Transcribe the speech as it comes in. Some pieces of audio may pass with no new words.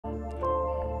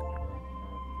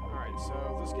So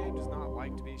this game does not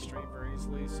like to be streamed very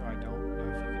easily, so I don't know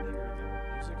if you can hear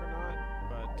the music or not,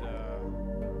 but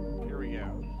here we go.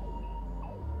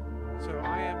 So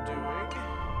I am doing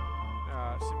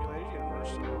Simulated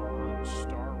Universe on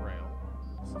Star Rail.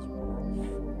 This is World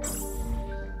 4.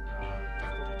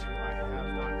 Difficulty 2 I have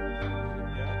not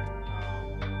completed yet.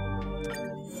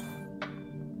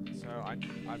 So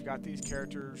I've got these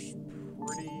characters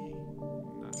pretty...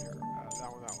 not here. That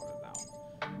one, and that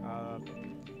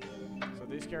one. So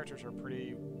these characters are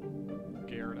pretty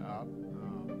geared up.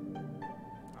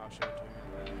 I'll show it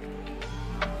to you.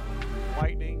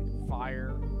 Lightning,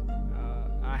 fire.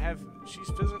 She's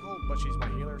physical, but she's my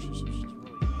healer. She's really hit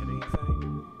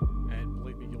anything. And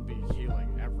believe me, you'll be healing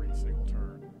every single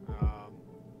turn.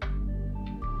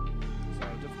 So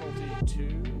difficulty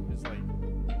 2 is like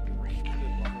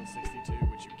rated level 62,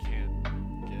 which you can't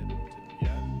get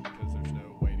yet because there's no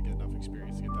way to get enough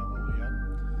experience to get that level yet.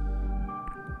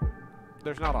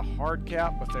 There's not a hard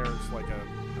cap, but there's like a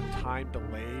time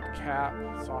delayed cap,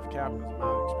 soft cap, is the amount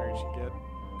of experience you get.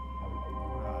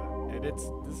 And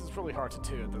this is really hard to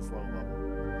do at this low level.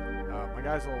 My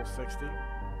guy's level 60.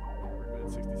 We're at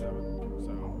 67.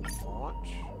 So launch.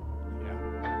 Yeah.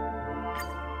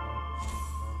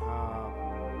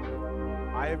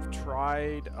 I've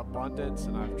tried Abundance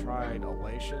and I've tried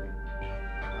Elation.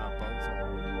 Both are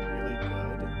really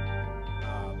good.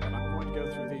 But I'm going to go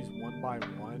through these one by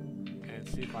one and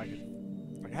see if I can.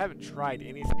 Like, I haven't tried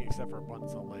anything except for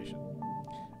Abundance and Elation.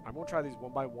 I'm going to try these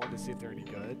one by one to see if they're any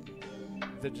good.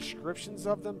 The descriptions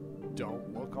of them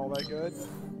don't look all that good,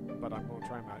 but I'm going to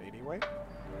try them out anyway.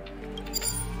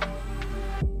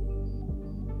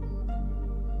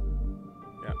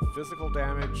 Yeah, physical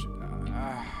damage,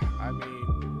 I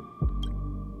mean,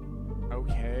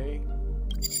 okay.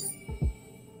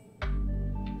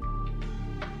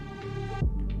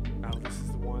 Now this is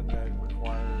the one that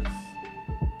requires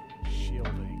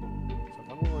shielding. So if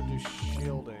I'm going to do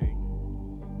shielding,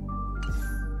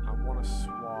 I want to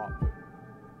swap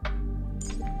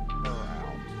her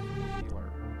out, healer.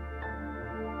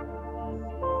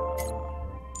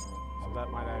 So that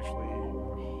might actually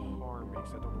harm me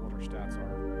because I don't know what her stats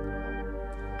are.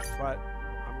 But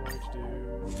I'm going to do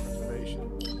preservation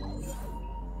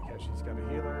because she's got a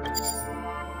healer.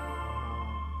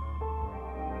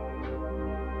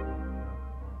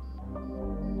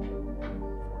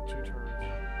 For 2 turns.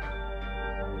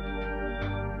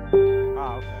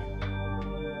 Ah, okay.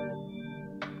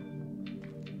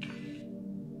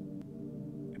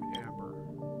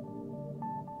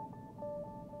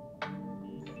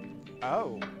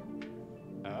 Oh.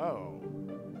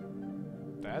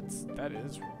 That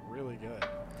is really good.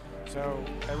 So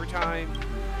every time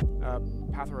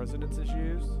Path of Resonance is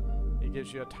used, it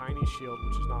gives you a tiny shield,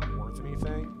 which is not worth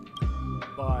anything.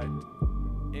 But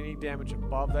any damage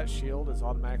above that shield is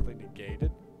automatically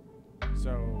negated.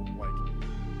 So, like,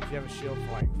 if you have a shield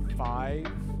for like 5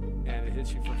 and it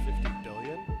hits you for 50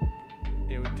 billion,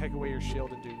 it would take away your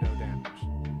shield and do no damage.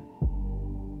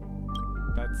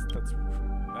 That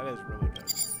is really good.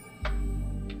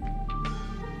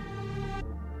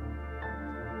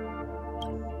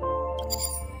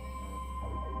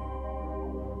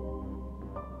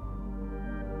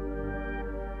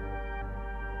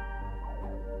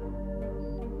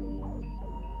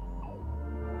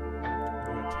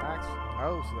 The attacks.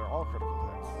 Oh, so they're all critical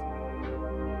hits.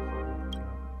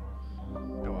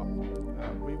 Oh well.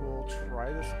 We will try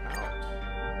this out.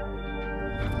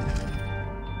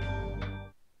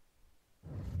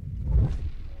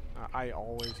 I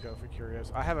always go for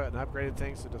Curious. I have an upgraded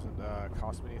thing, so it doesn't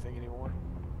cost me anything anymore.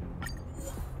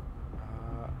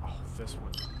 Oh, this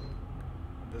one.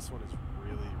 This one is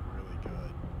really, really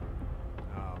good.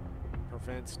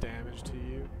 Prevents damage to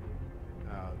you.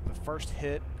 The first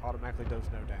hit automatically does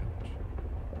no damage.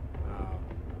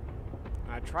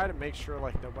 I try to make sure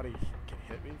like nobody can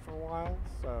hit me for a while,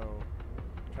 so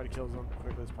try to kill them as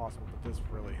quickly as possible. But this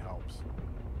really helps.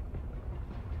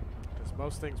 Because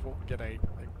most things won't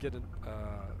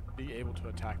be able to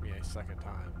attack me a second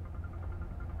time.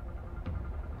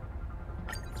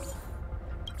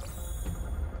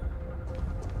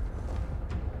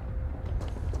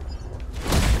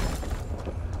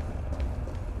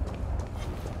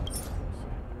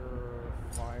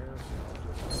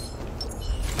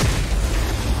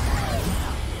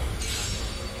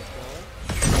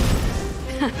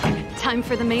 Time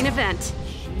for the main event.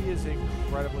 She is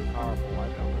incredibly powerful. I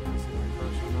don't know if this is my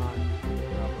first or not.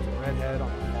 With the red head on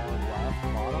the far left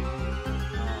bottom.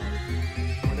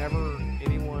 Whenever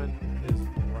anyone is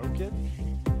broken,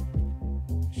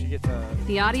 she gets a...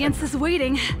 The audience ticker. is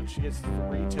waiting. When she gets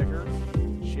 3 tickers,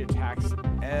 she attacks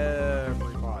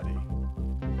everybody.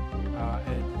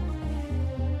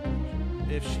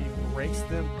 if she breaks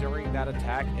them during that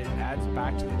attack, it adds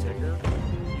back to the ticker.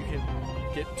 You can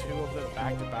get 2 of them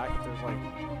back to back if there's like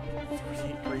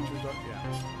 3 creatures up.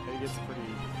 Yeah, it gets pretty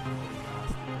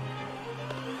fast.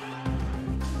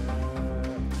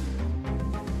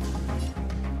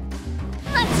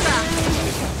 Let's rock!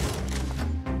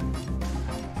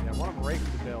 Yeah, I want to break the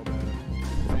build. I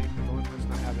think the only person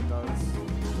I have it does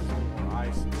more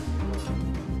ice.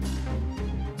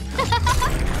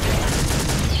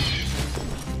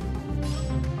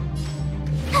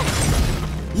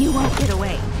 You won't get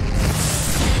away.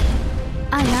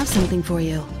 I have something for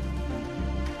you.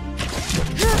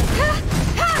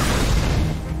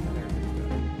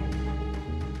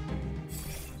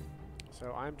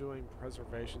 So I'm doing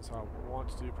preservation, so I want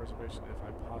to do preservation if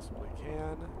I possibly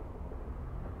can.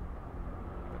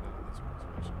 But none of this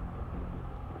preservation.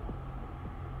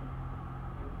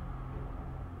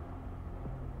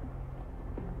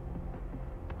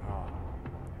 Oh,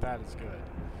 that is good.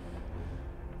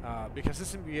 Because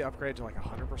this can be upgraded to like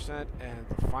 100%, and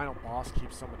the final boss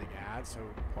keeps summoning ads, so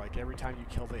like every time you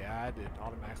kill the ad, it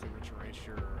automatically regenerates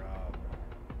your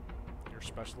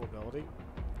special ability.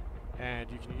 And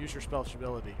you can use your special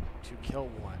ability to kill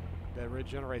one that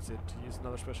regenerates it, to use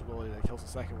another special ability that kills the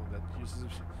second one that uses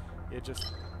it.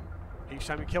 Just each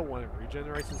time you kill one, it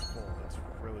regenerates its full. It's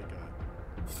really good.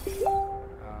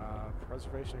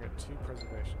 Preservation. I got 2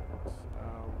 preservation ones.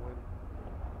 When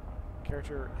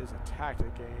character is attacked, they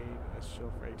gain a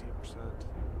shield for 18%.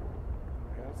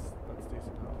 Okay, that's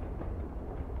decent enough.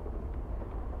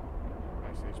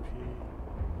 Max HP.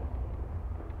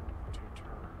 2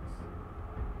 turns.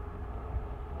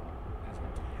 As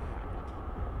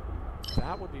attacked.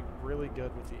 That would be really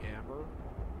good with the Amber.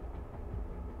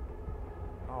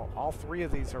 Oh, all 3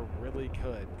 of these are really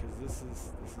good because this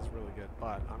is really good.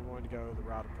 But I'm going to go the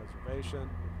route of preservation.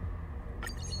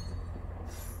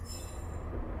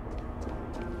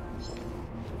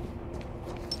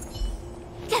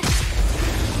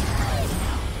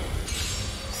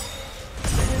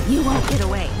 You won't get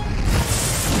away.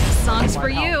 Song's for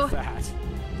you. That.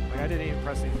 Like I didn't even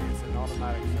press anything; it's an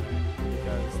automatic thing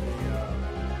because the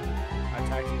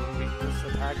attack team weakness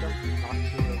attack them,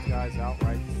 knocking those guys out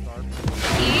right at the start.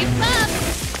 Keep up.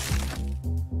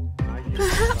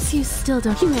 Perhaps you still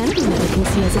don't. Humanity never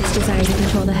conceals its desire to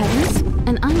control the heavens,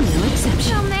 and I'm no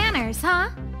exception. No manners, huh?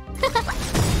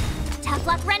 Tough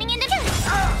luck running into this.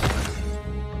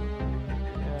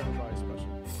 Everybody's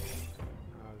special.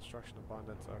 Destruction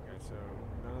abundance. Okay, so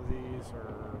none of these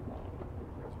are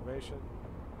preservation.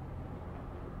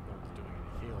 No one's doing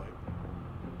any healing.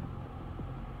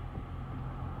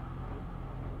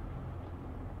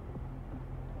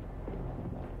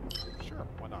 Sure,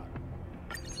 why not?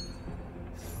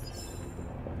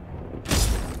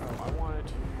 Oh, I wanted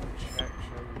to show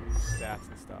you stats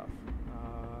and stuff.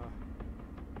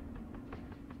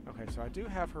 Okay, so I do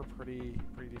have her pretty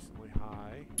decently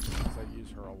high, because I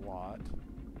use her a lot.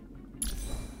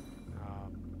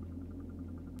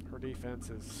 Her defense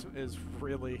is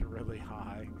really, really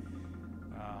high.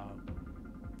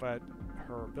 But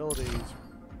her abilities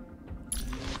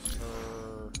use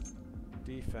her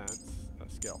defense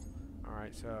skill.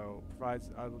 Alright, so provides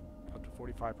up to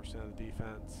 45% of the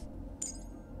defense.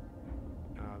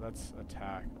 That's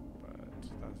attack, but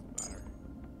doesn't matter.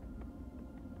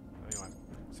 Anyway,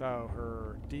 so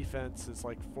her defense is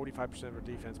like 45% of her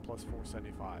defense plus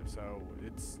 475, so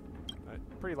it's a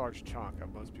pretty large chunk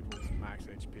of most people's max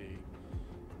HP.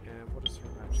 And what is her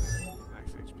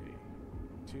max HP?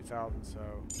 2,000, so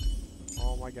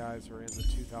all my guys are in the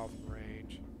 2,000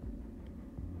 range.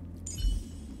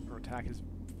 Her attack is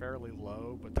fairly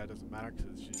low, but that doesn't matter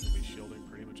because she's going to be shielding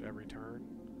pretty much every turn.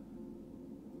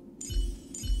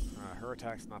 Her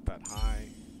attack's not that high.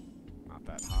 Not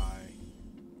that high.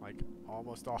 Like,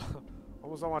 almost all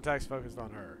my attacks focused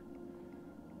on her.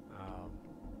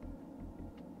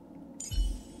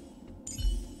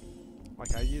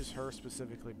 Like, I use her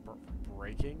specifically for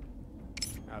breaking.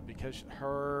 Because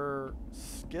her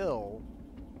skill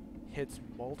hits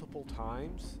multiple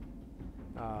times.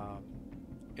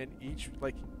 And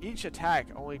each attack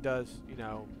only does, you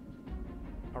know,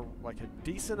 like a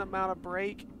decent amount of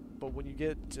break, but when you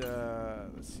get,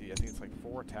 let's see, I think it's like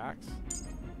 4 attacks.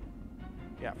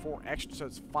 Yeah, 4 extra, so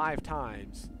it's 5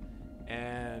 times,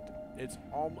 and it's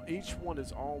each one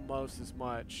is almost as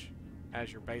much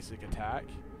as your basic attack,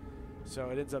 so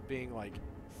it ends up being like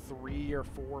 3 or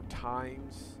 4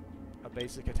 times a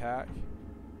basic attack.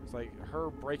 It's like her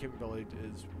breaking ability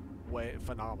is way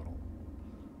phenomenal.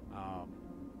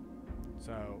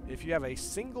 So if you have a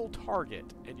single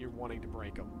target and you're wanting to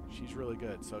break them, she's really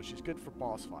good. So she's good for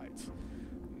boss fights.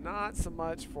 Not so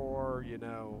much for, you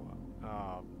know,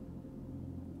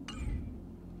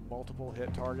 multiple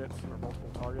hit targets or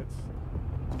multiple targets,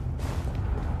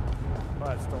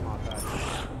 but it's still not that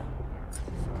easy.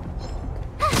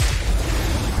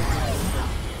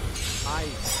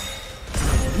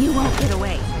 Nice. You won't get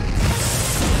away.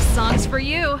 Song's for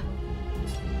you.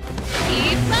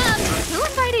 Keep up. Who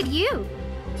invited you?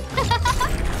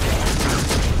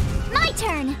 My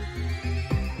turn.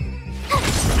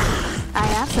 I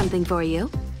have something for you.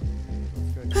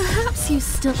 Perhaps you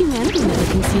still... Humanity never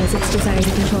conceals its desire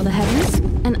to control the heavens,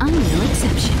 and I'm no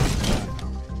exception.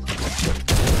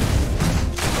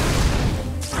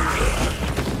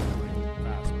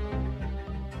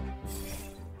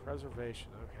 Preservation,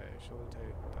 okay, she'll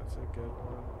take, that's a good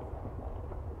one.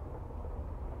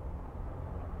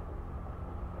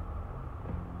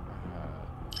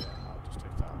 Yeah, I'll just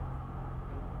take that one.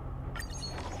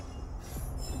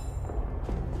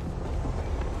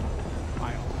 I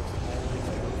almost always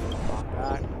go for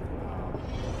combat,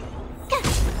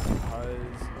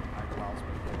 because I allows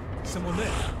me to get Someone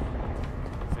there.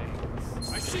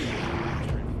 things. I see you.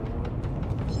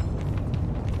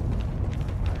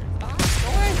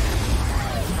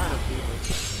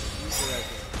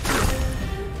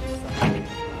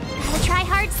 Gotta try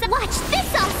hard. Watch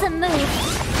this awesome move.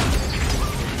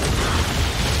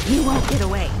 You won't get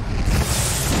away.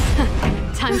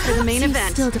 Time for the main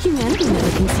event. Humanity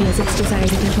never conceals its desire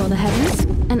to control the heavens,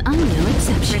 and I'm no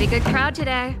exception. Pretty good crowd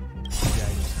today. Yeah,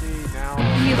 you see now.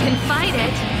 You can fight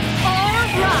it or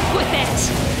rock with it.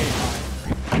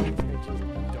 They just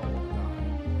don't die.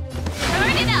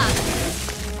 Turn it up.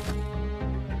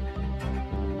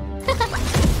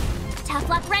 Tough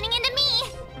luck running into me.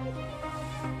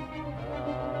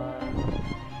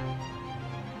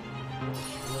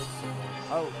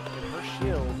 Oh, and her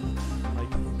shield,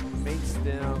 like, makes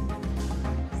them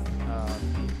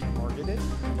be targeted.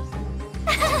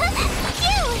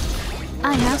 Cute.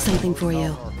 I have something for you.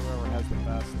 Or whoever has the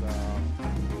best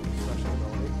special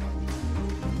ability.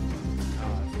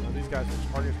 So these guys will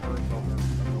target her with her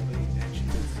ability, and she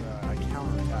gets a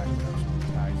counterattack whenever she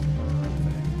attacks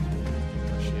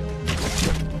her shield.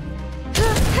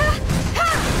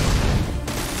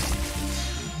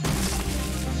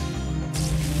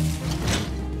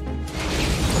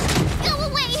 Go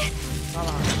away. Not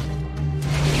 100.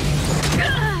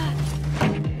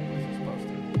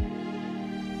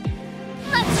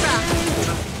 Let's rock.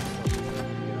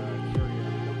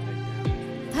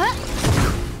 Huh?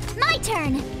 My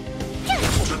turn.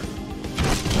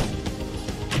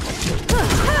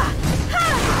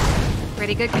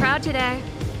 Pretty good crowd today.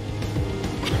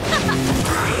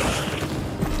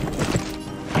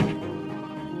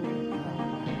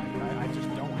 I just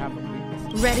don't have a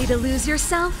weakness. Ready to lose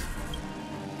yourself?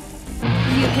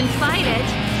 You can fight it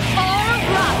or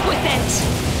rock with it.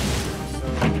 So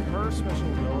her special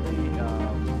ability,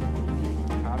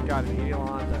 I've got an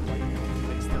Elon that like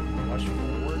makes them rush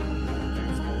forward and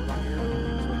advance forward on here.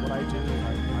 So what I do is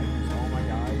I use all my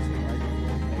guys and I give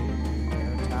them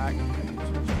their attack and use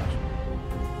her special.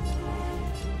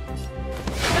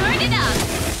 Turn it up.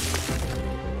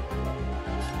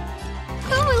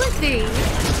 Who will it be?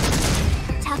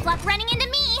 Tough luck running into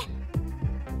me.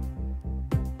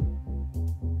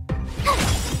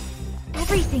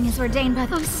 Everything is ordained by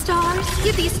those stars.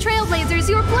 Give these trailblazers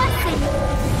your blessing.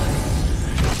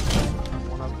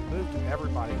 When I've moved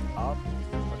everybody up,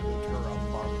 I moved her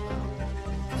above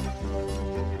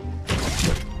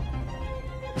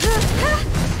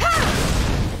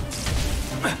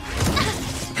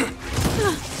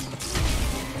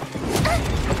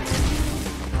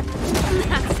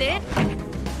That's it.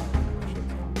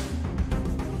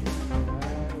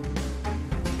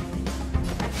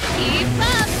 Keep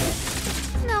up.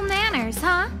 No manners,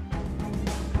 huh?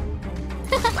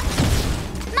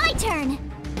 My turn.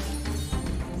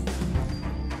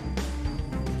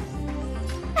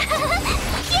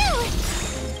 Cute.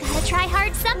 Gotta try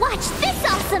hard some. Watch this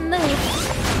awesome move.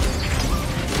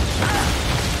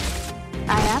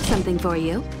 I have something for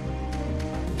you.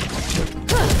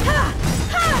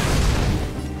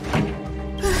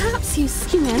 Perhaps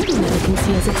humanity never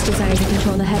conceals its desire to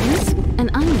control the heavens, and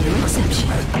I'm no exception.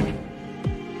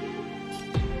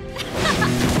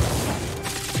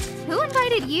 Who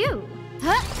invited you?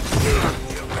 Huh? Moving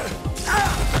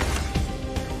onward.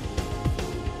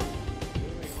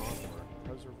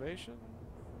 Preservation.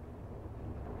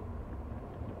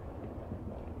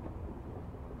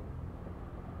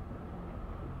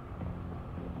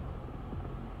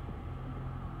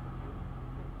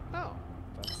 Oh,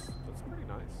 that's pretty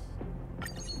nice.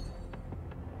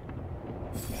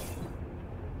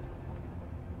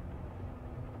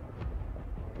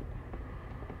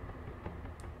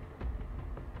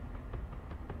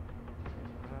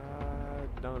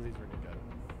 of these are gonna get it.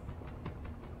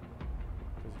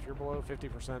 Because if you're below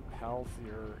 50% health,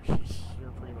 you're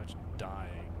you're pretty much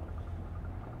dying.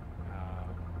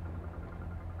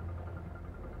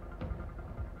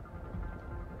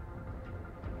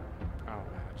 Oh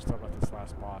man, I just thought about this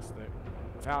last boss. That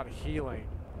without healing,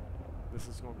 this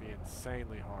is going to be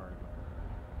insanely hard.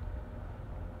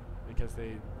 Because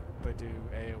they do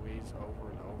AoEs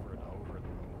over and over and over and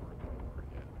over and over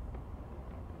again.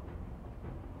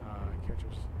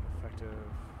 Character's effective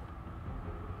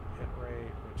hit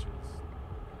rate, which is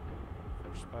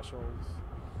for specials.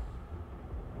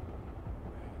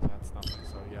 That's nothing.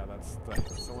 So yeah, that's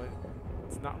only,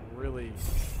 it's not really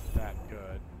that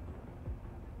good.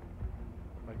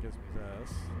 That gives me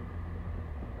this.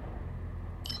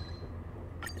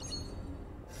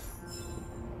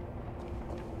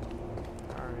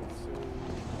 Alright, so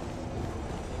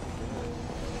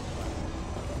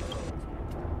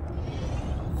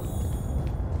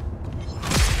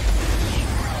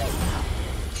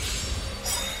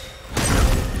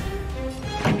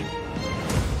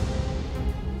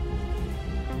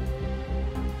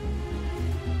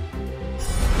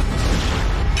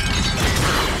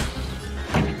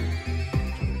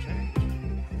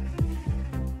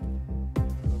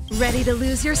Ready to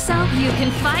lose yourself? You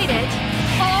can fight it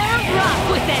or rock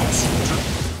with it.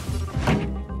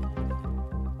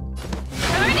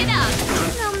 Turn it up!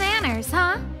 No manners,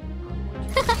 huh?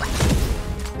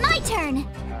 My turn!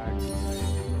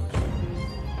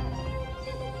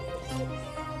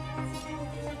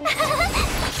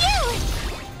 Phew!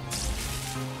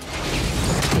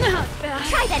 Not bad.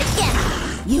 Try that again!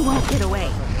 You won't get away.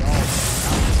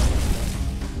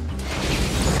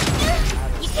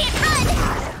 You can't run!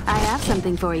 I have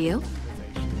something for you.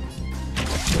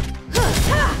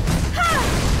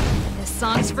 This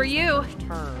song's for you.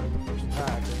 turn, the first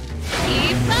attack,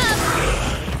 Keep up.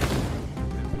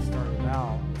 and we started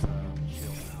out with a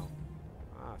shield now.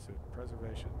 Ah, so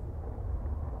preservation.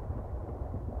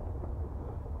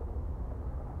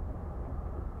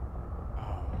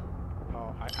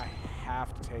 Oh, I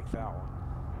have to take that one.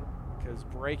 Because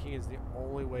breaking is the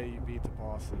only way you beat the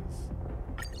bosses.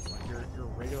 Like your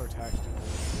regular attacks do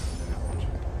more damage.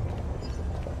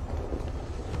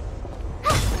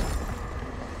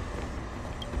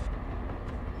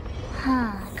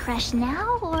 Huh, crush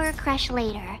now or crush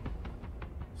later?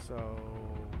 So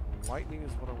lightning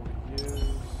is what I want to use.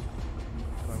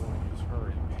 But I want to use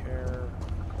her impair.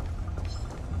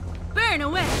 Burn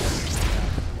away.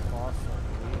 Boss or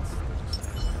elites, they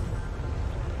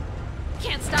just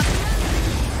Can't stop.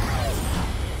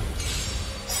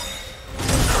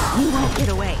 You won't get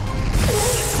away.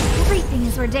 Everything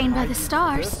is ordained by I the use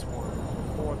stars. This one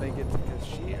before they get to, because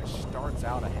she starts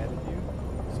out ahead of you.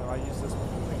 So I use this one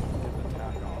before they can get an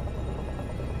attack off.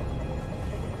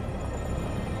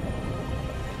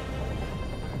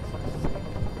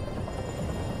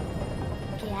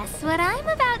 Guess what I'm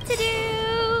about to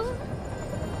do?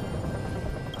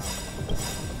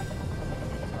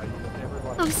 So I use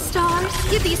everybody. Oh, stars,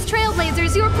 give these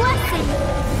trailblazers your blessing.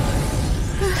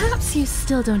 Perhaps you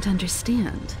still don't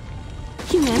understand.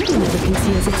 Humanity never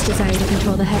conceals its desire to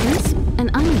control the heavens,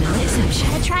 and I'm no exception.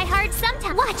 Gotta try hard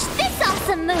sometime. Watch this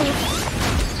awesome move!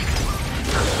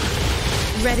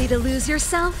 Ready to lose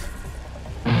yourself?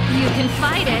 You can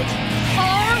fight it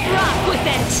or rock with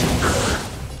it.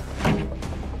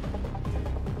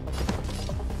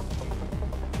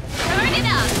 Turn it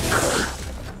up!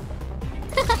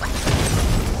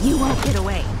 You won't get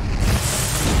away.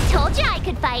 Told you I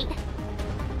could fight.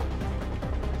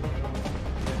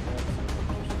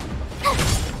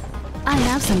 I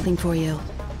have something for you.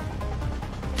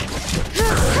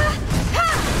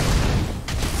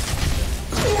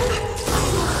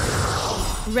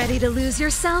 Ready to lose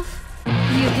yourself?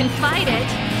 You can fight it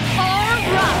or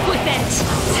rock with it.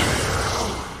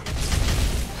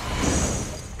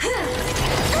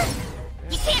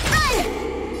 You can't run!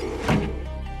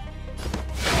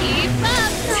 Keep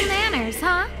up. No manners,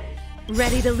 huh?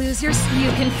 Ready to lose your...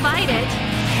 You can fight it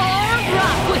or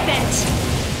rock with it.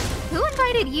 Who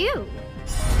invited you?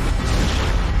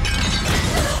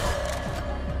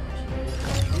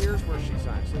 Here's where she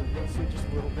signs. So you can see just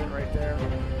a little bit right there.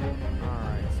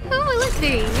 Alright, so Who will it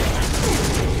be?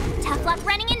 Tough luck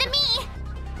running into me!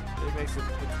 it makes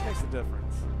a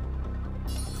difference.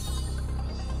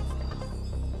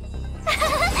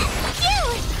 Phew!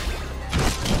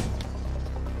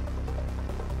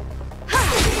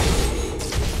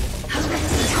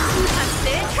 That's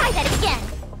it. Try that again!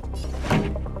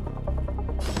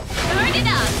 Turn it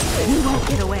up! You won't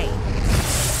get away.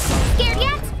 Scared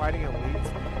yet? Fighting elites,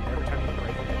 every time you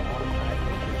break it,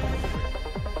 automatically.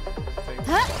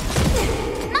 Huh?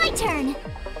 My turn.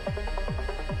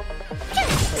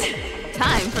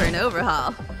 Time for an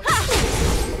overhaul.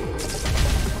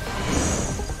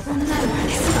 Remember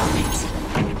this moment.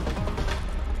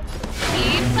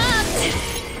 Keep up!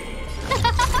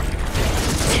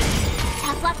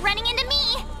 Tough luck running into me.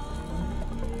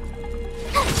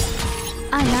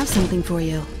 I have something for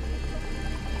you.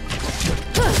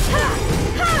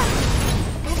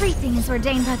 Everything is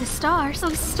ordained by the stars. Oh,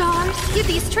 stars, give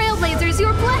these trailblazers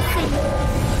your blessing.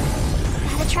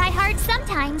 Gotta try hard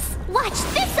sometimes. Watch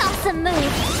this awesome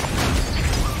move.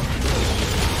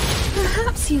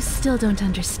 Perhaps you still don't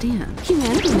understand.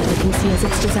 Humanity never conceals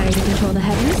its desire to control the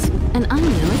heavens, and I'm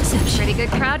no exception. Pretty good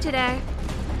crowd today.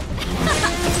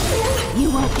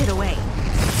 You won't get away.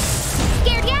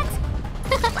 Scared yet?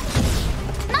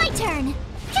 My turn.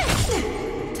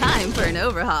 Time for an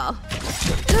overhaul.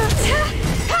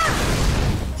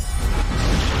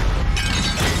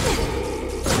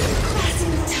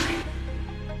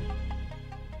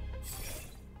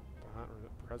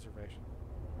 Preservation.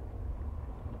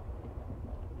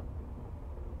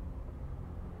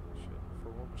 For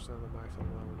 1% of the max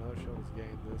level, another shield is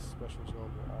gained. This special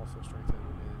shield will also strengthen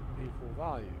in equal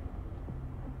value.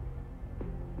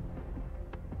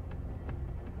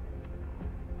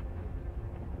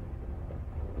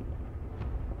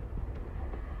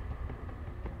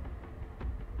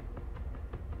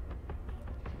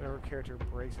 Whenever a character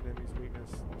breaks an enemy's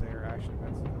weakness, their action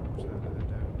advances 100% of their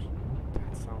damage.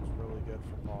 That sounds really good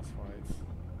for boss fights.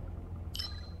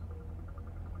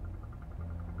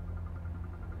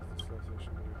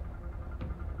 Association move.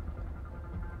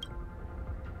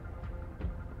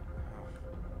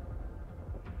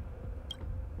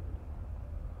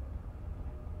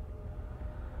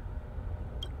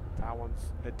 That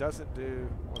one's. It doesn't do.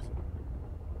 What's it?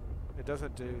 It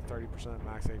doesn't do 30% of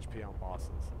max HP on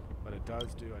bosses, but it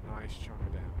does do a nice chunk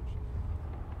of damage.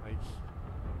 Like.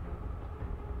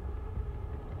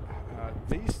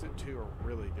 These two are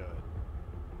really good.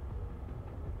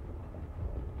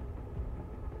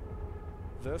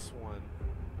 This one,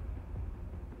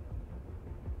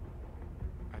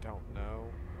 I don't know,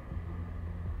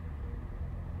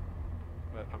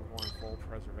 but I'm going full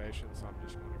preservation, so I'm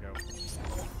just going to go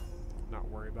not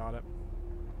worry about it.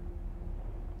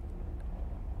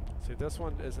 See, this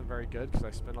one isn't very good because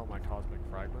I spent all my cosmic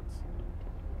fragments.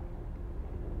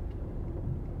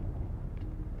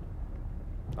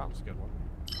 That was a good one.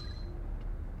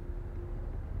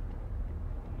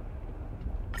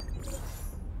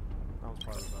 That was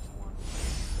probably the best one.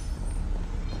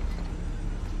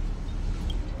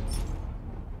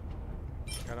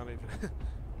 I don't even.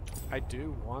 I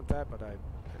do want that, but I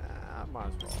might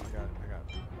as well. I got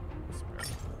a spare.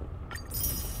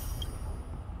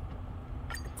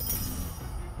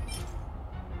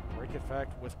 Break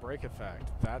effect with break effect.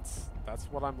 That's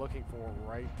what I'm looking for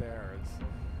right there. Is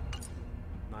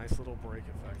nice little break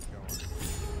effect going.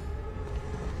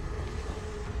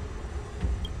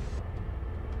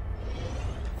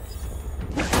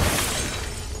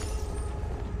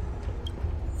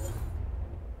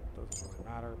 Doesn't really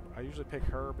matter. I usually pick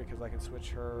her because I can switch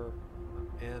her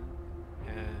in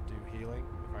and do healing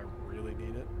if I really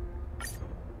need it.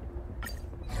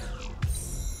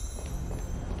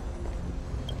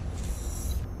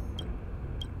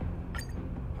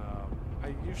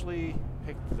 I usually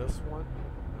pick this one.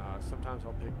 Sometimes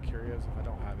I'll pick Curious if I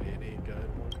don't have any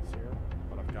good ones here,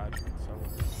 but I've got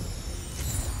several.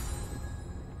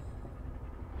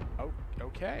 Oh,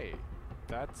 okay.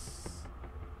 That's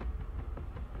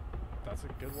a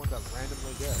good one to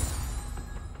randomly get.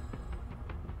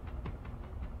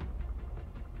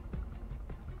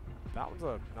 That was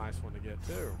a nice one to get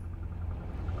too.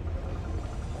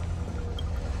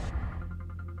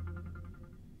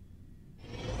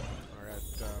 Alright,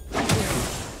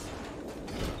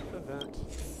 event.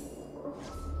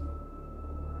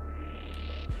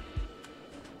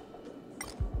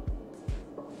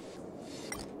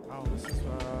 Oh, this is,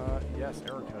 yes,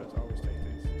 error codes. I always take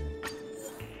these.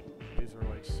 These are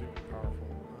like super powerful.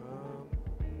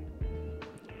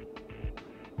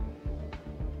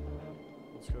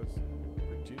 This goes,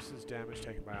 reduces damage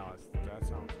taken by allies. That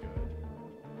sounds good.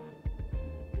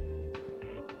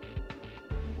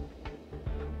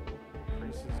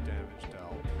 Increases damage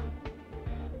dealt.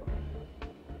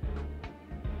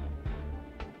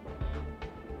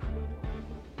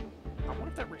 I wonder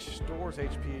if that restores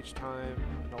HP each time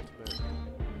an ultimate.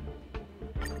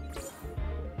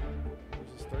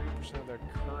 Loses 30% of their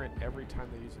current every time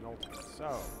they use an ultimate.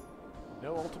 So,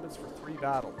 no ultimates for 3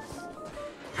 battles.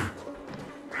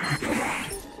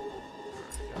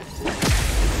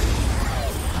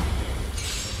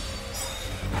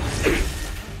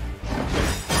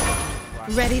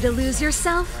 Ready to lose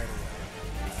yourself?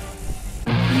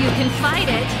 You can fight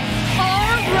it,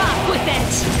 or rock with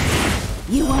it!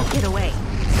 You won't get away.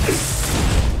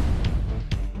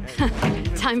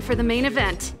 Time for the main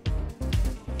event.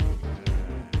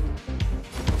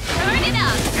 Turn it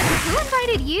up! Who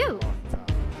invited you?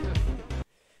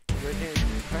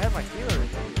 If I had my healer,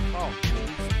 oh,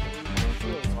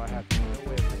 shield, so I had no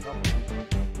way of recovering.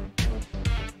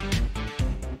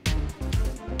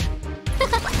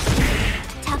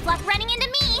 Tough luck running into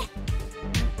me.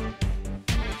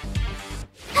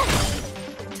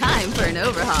 Time for an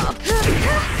overhaul.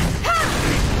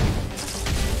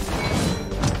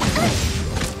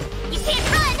 You can't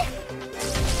run.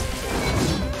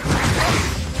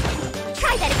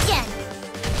 Try that again.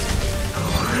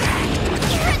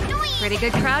 You're annoying. Pretty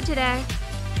good crowd today.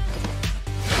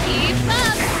 Keep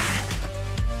up!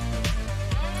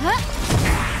 Phew!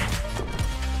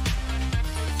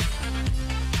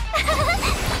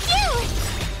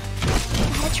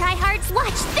 Gotta try hard.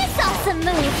 Watch this awesome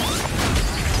move.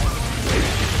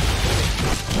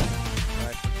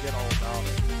 I forget all about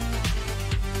it.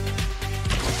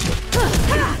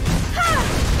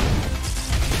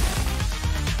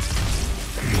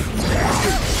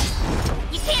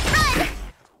 You can't run.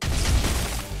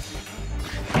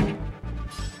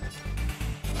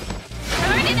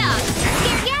 Turn it up!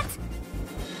 Scared yet?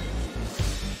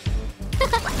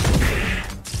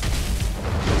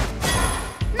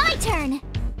 My turn.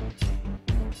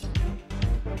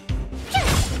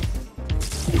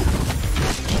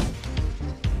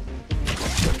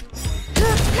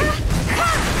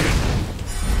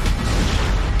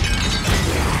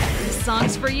 This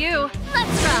song's for you.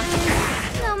 Let's rock.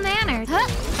 No manners. A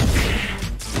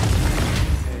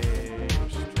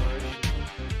restoration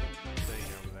thing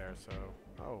over there, so...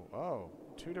 Oh,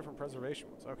 two different preservation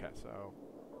ones. Okay, so...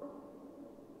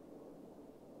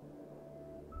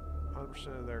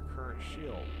 100% of their current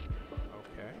shield.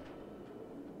 Okay.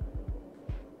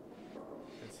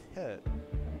 It's hit.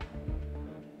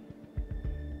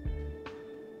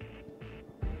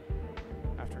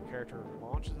 After a character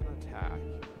launches an attack,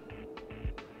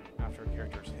 after a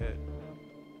character is hit,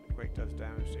 Quake does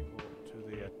damage equal to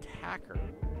the attacker.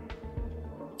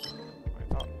 I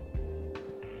thought.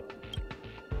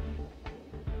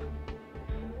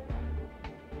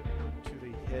 To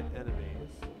the hit enemies.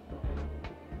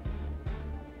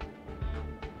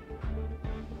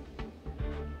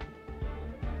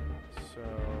 So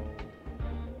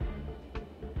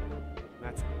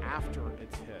that's after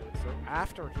it's hit. So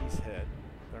after he's hit,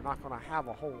 they're not going to have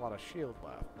a whole lot of shield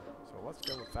left. So let's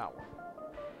go with that one.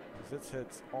 Because it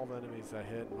hits all the enemies that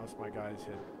hit, and most of my guys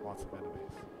hit lots of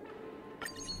enemies.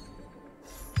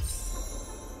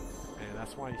 And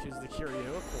that's why I use the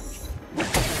Curio of Fortune.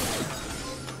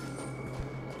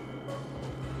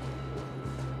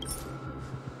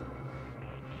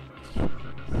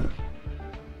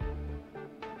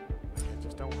 I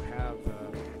just don't have the...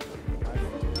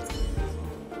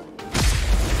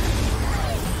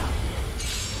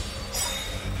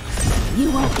 You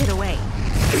won't get away.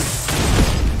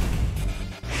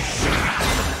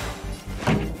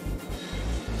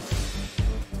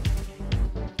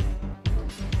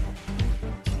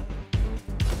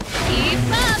 Keep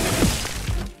up!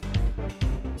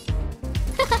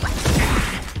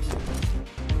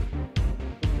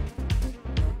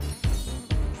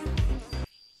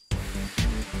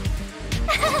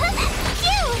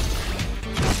 Phew!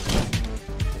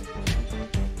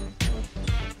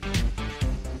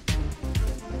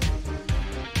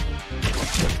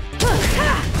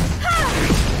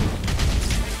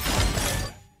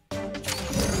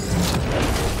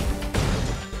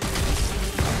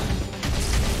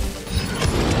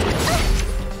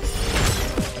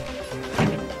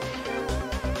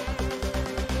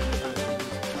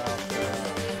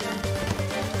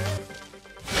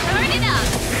 Turn it up!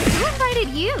 Who invited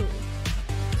you?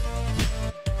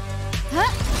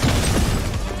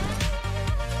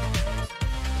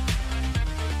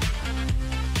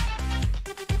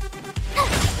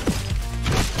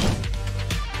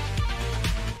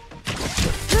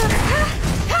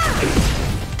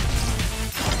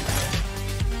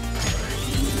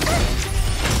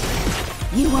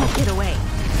 You won't get away.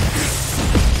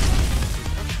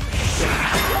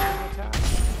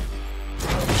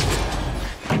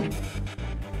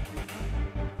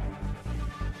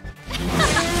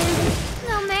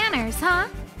 No manners, huh?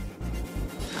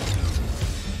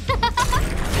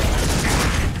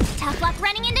 Tough luck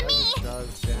running into me.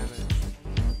 Does damage.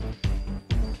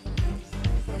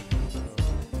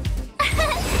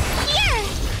 Here!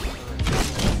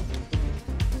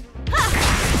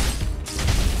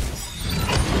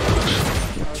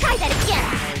 Try that again.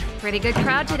 Pretty good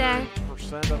crowd today.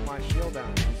 Percent of my shield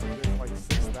down. So I'm doing like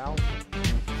 6,000.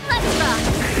 Let's rock.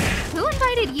 Who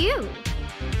invited you?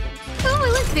 Who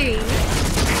will it be?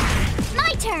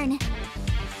 My turn.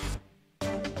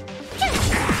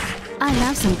 I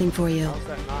have something for you. How's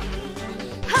that not?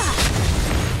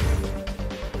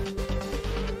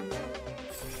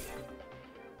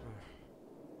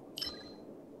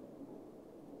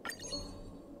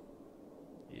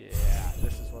 Yeah,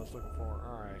 this is what I was looking for.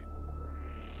 All right.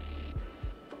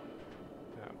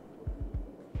 No.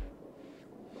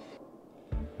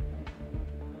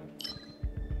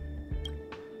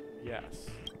 Yes.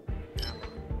 Amber.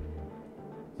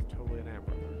 It's totally an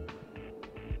amber.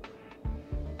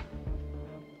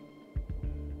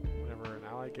 Whenever an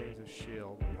ally gains a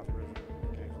shield, Cuthbert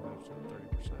gains life to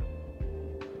 30%.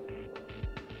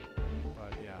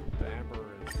 But yeah, the amber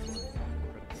is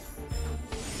critical.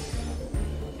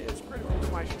 It's critical to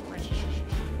my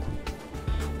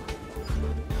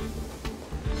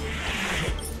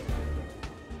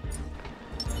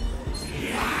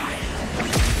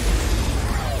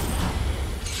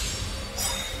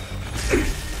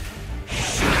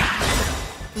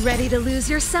Ready to lose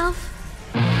yourself?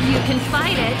 You can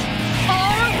fight it,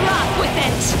 or rock with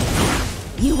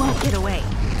it! You won't get away.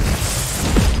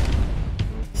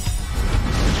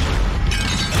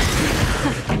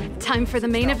 Time for the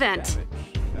main event.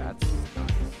 That's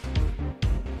nice.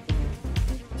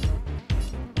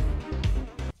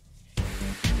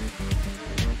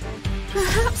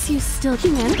 Perhaps you still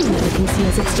humanity never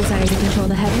conceals its desire to control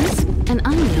the heavens, and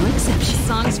I'm no exception.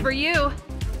 Song's for you.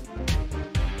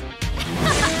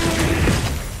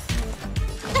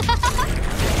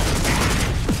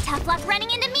 Tough luck running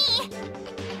into me.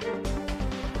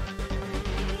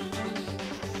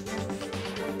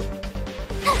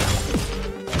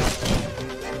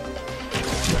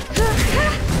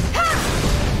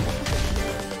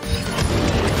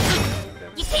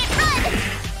 You can't run.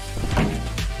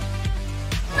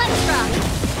 Let's rock.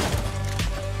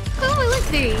 Who will it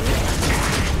be?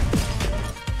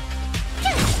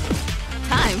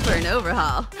 Time for an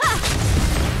overhaul.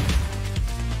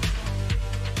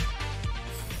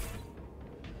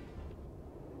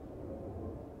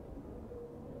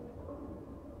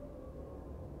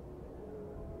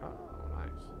 Oh,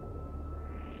 nice.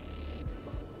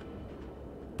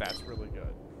 That's really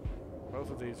good. Both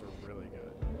of these are really good.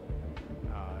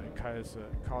 It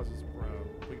causes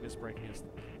weakness breaking.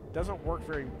 It doesn't work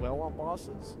very well on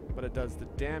bosses, but it does the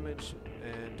damage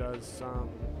and does some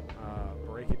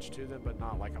breakage to them, but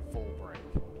not like a full break.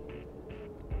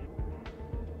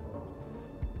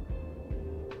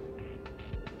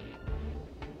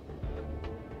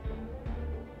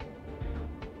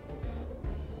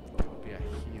 That would be a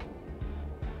heal.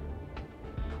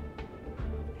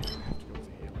 I have to go with a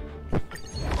healer. I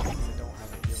don't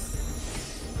have a healer.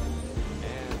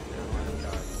 And now I've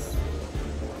got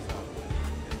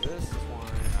and this is why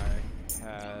I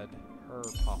had her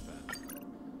pop in.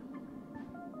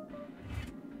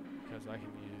 Because I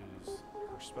can use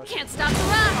her special. Can't stop the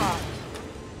run!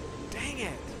 Dang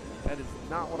it! That is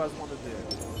not what I wanted to do.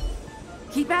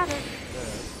 Keep at it.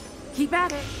 This, Keep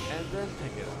at it. and then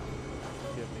pick it up.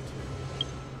 Give me two.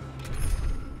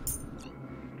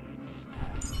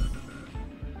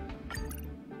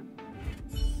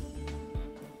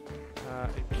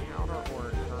 Encounter or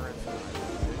occurrence.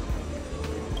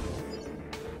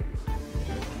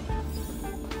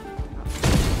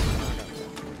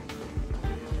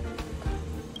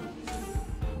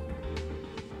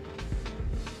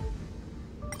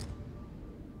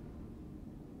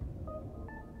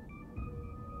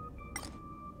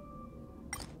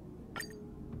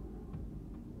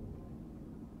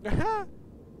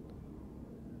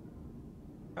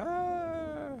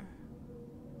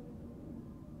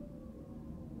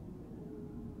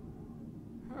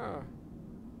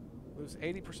 Lose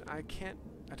 80%.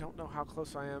 I don't know how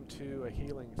close I am to a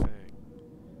healing thing.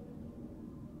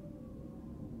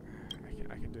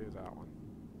 I can do that one.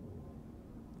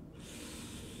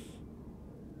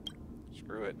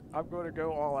 Screw it. I'm going to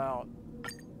go all out.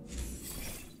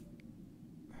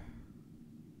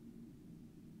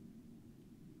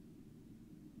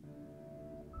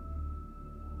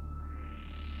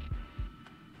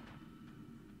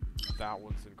 That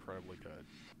one's incredibly good.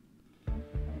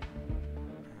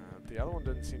 The other one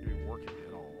doesn't seem to be working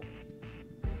at all.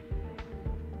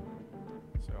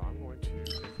 So I'm going to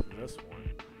pick this one.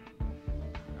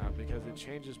 Because it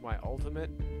changes my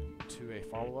ultimate to a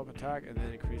follow-up attack and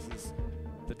then increases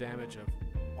the damage of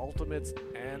ultimates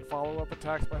and follow-up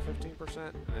attacks by 15%.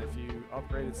 And if you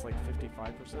upgrade, it's like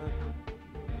 55%.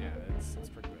 Yeah, it's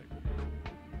pretty big.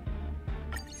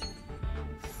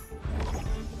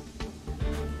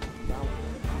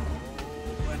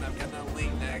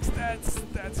 League next.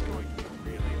 That's going to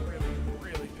be really, really,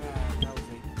 really bad. That was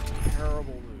a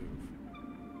terrible move.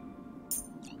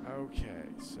 Okay,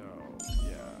 so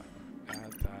yeah,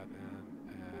 add that in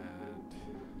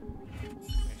and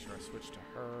make sure I switch to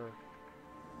her.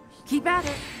 Keep at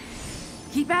it.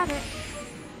 Keep at it.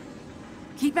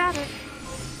 Keep at it.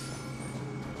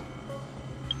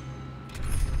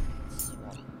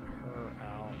 Swap her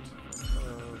out for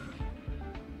her.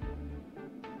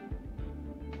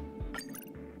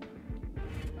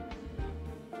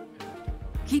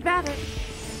 Keep at it.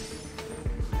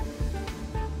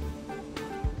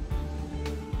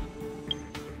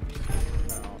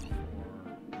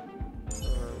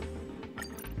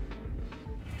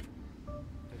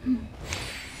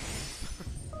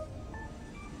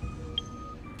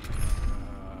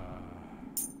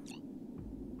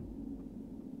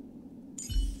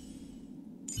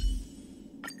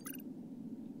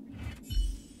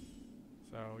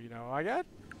 So, you know, I got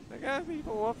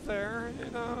people up there,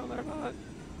 you know, they're not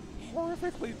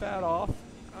horrifically bad off.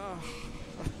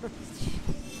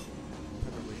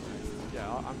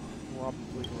 Yeah, I'm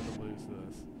probably going to lose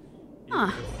this.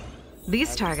 Huh.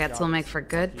 These targets will make for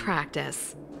good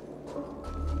practice.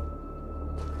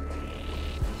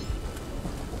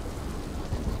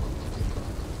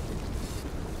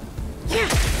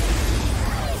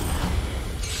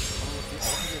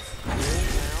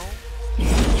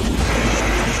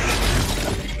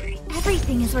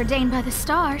 Everything is ordained by the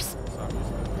stars.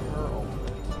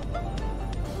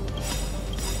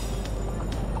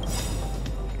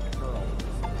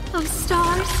 Oh,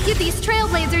 stars, give these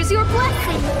trailblazers your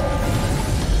blessing.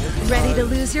 Ready to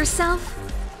lose yourself?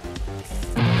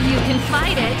 You can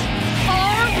fight it,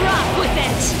 or rock with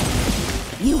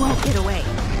it! You won't get away.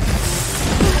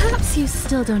 Perhaps you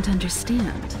still don't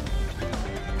understand.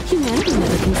 Humanity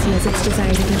never conceals its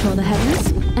desire to control the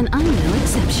heavens, and I'm no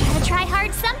exception. Gotta try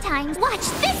hard sometimes. Watch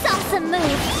this awesome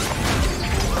move.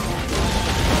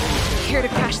 Here to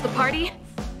crash the party?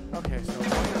 Okay, so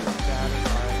that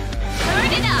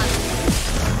Turn it up.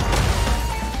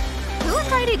 Who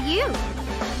invited you?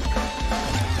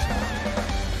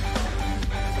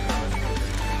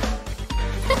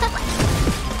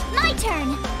 My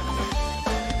turn.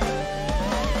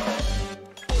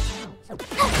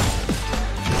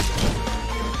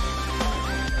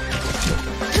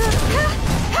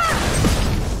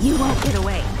 You won't get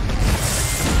away.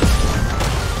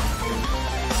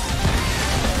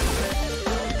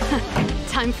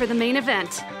 Time for the main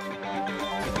event.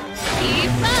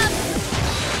 Keep up.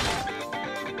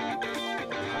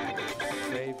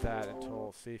 save that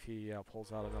until see if he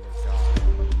pulls out another guy.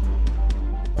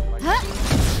 Like, Huh?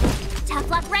 Tough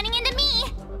luck running into me.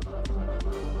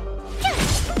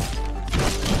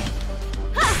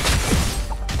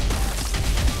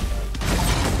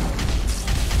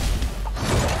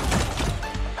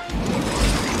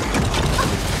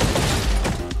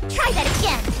 Try that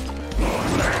again.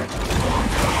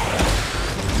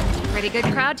 Pretty good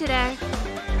crowd today.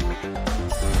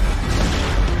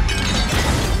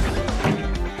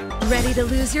 Ready to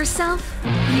lose yourself?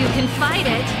 You can fight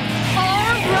it,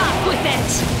 or rock with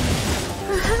it!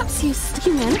 Perhaps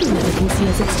humanity never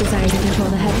conceals its desire to control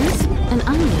the heavens, and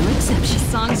I'm no exception.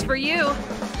 Song's for you.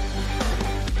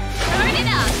 Turn it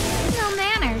up. No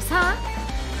manners, huh?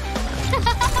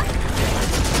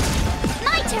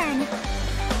 My turn.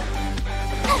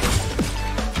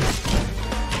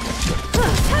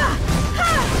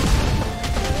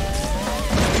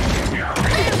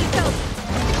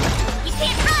 You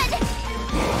can't run.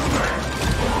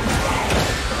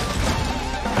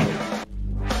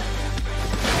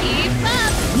 Keep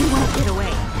up. You won't get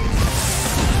away.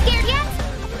 Scared yet?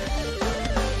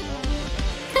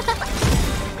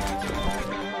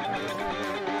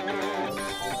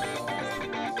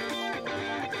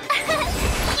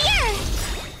 Here!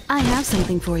 I have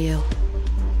something for you.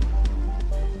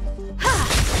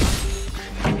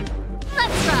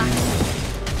 Let's rock.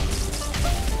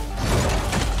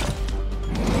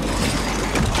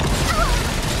 Oh.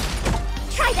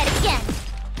 Try that again.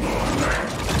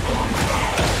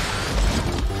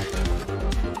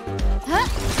 Huh?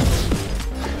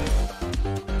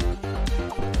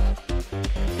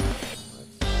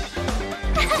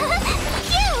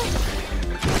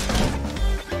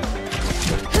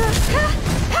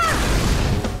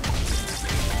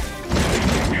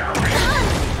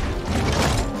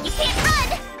 You can't run!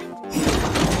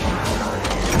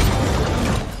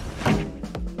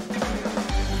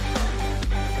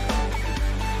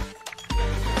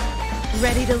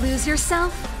 Ready to lose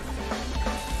yourself?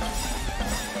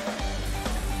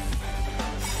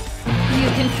 You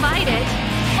can fight it,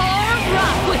 or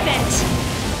rock with it!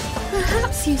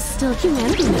 Perhaps you still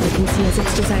humanity never conceals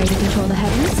its desire to control the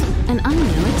heavens, and I'm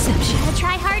no exception. Gotta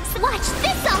try hard. Watch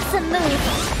this awesome move.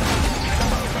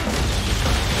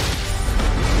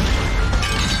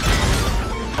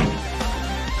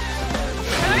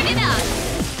 Turn it up!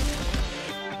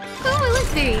 Who will it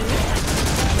be?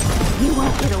 You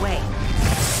won't get away.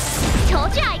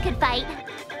 Told ya I could fight.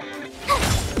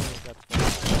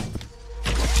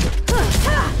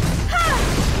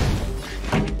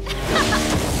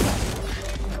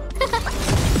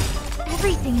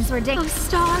 Everything is ridiculous. Oh,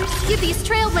 stars, give these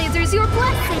trailblazers your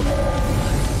blessing.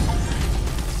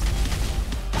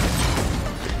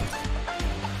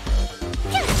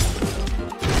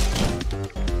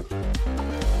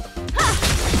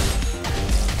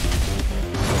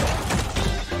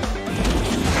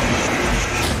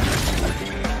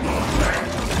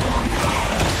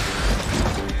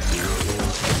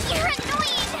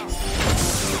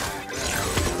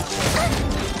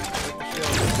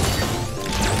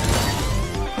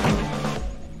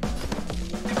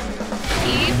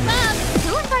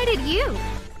 You.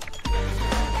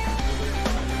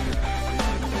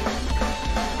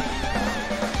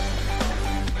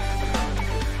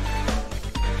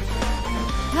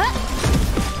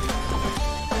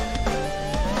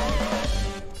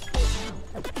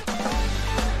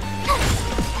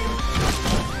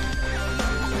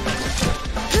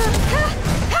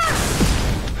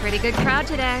 Pretty good crowd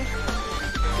today.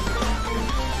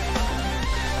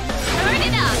 Turn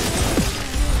it up.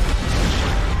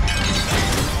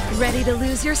 Ready to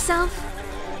lose yourself?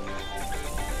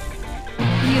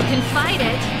 You can fight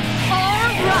it,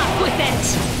 or rock with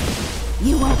it!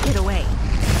 You won't get away.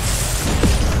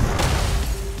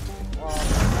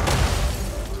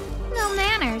 No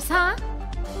manners, huh?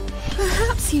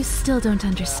 Perhaps you still don't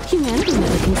understand. Humanity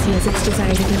never conceals its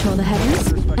desire to control the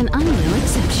heavens, and I'm no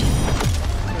exception.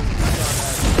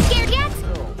 Scared yet?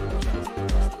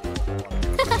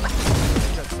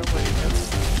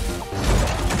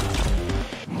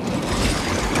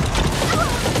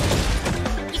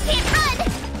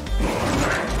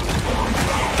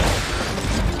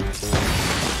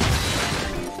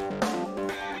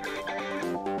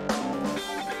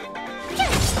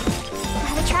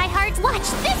 Watch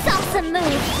this awesome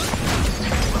move!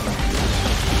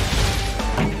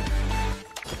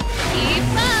 Keep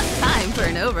up! Time for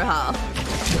an overhaul.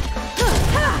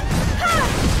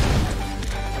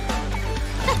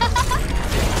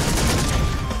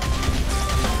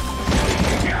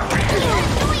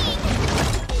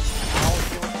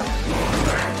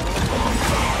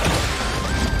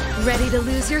 Ready to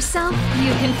lose yourself?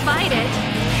 You can fight it,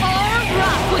 or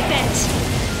rock with it!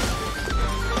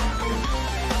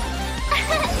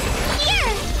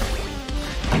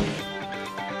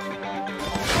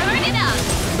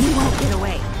 You won't get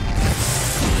away.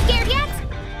 Scared yet?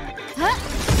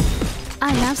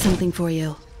 I have something for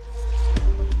you.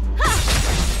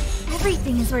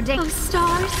 Everything is ridiculous. Oh,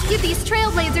 stars, give these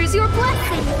trailblazers your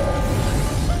blessing.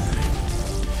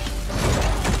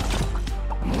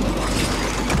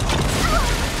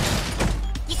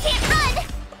 You can't run!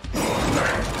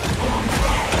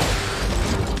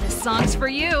 This song's for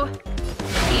you.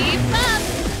 Keep up!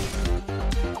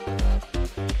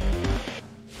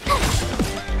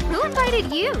 Who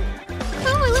invited you?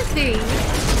 Who will it be?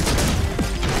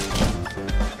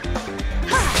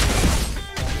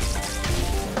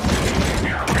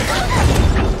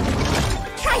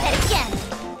 Try that again!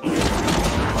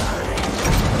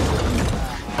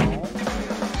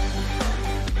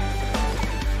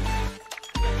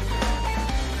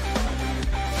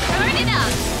 Turn it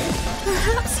up!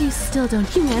 Perhaps you still don't.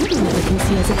 Humanity never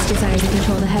conceals its desire to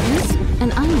control the heavens,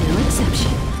 and I'm no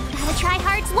exception. Gotta try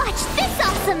hard. Watch this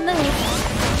awesome move!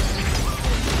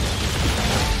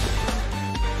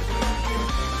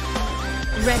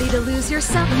 Ready to lose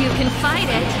yourself? You can fight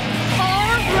it,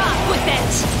 or rock with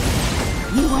it!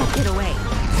 You won't get away.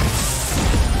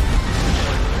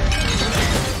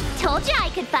 Told ya I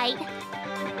could fight.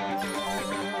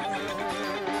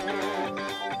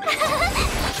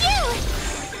 Phew!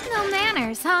 No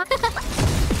manners, huh?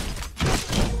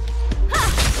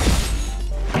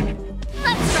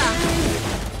 Let's rock!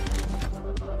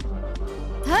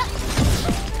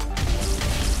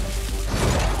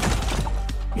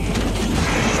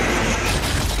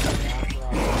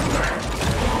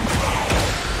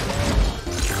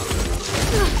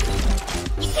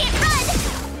 You can't run!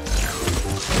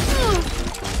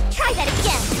 Try that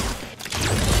again!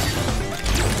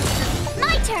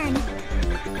 My turn!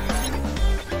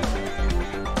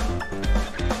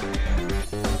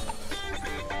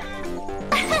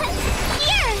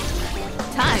 Here!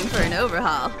 Time for an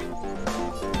overhaul.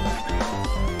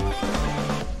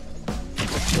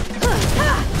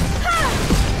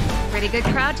 Pretty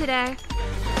good crowd today.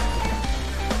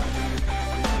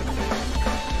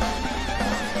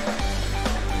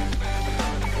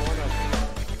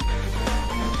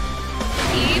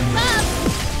 Keep up!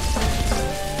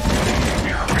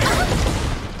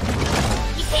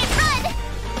 You can't run!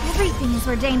 Everything is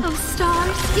ordained. Oh,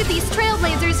 stars, give these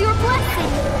trailblazers your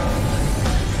blessing.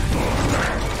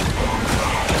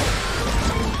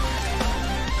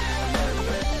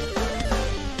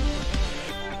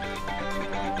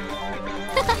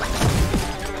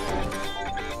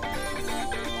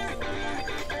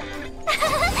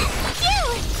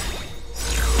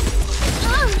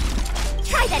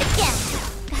 Try that again.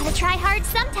 Gotta try hard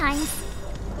sometimes.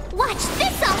 Watch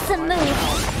this awesome move.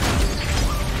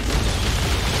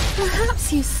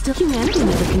 Perhaps you still... Humanity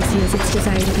never conceals its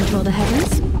desire to control the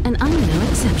heavens, and I'm no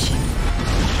exception.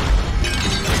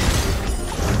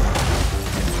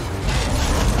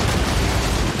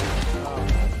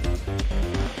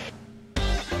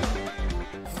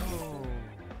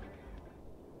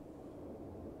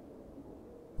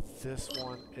 This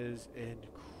one is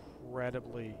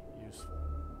incredibly useful.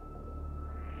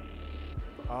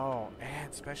 Oh,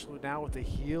 and especially now with the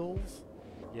heals?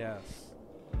 Yes.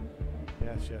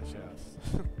 Yes, yes, yes.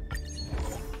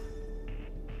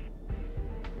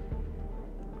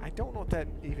 I don't know what that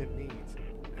even means.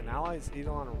 An ally is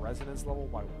either on a resonance level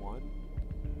by 1?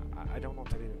 I don't know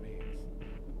what that even means.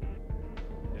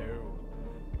 No.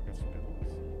 I got some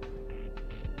bills.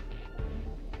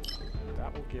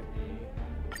 That will give me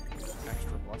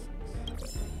extra blessings.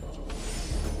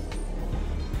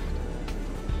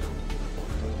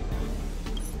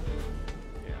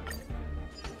 Yeah.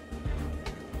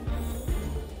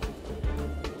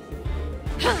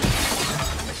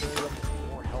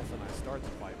 More health than I start the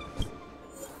fight with.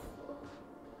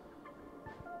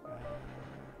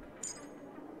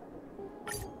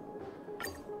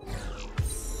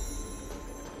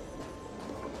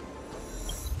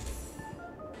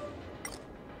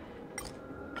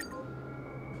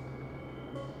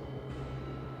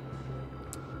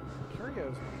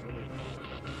 Curio's really fun.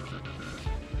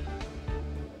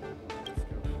 Let's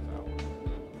go for that one.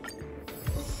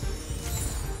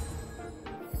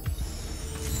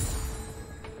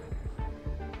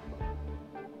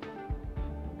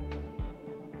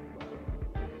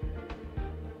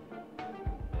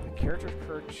 The character's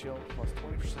current shield plus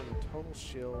 20% of the total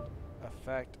shield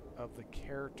effect of the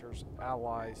character's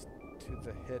allies to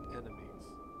the hit enemies.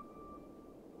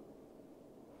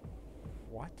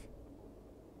 What?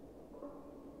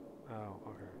 Oh,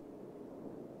 okay.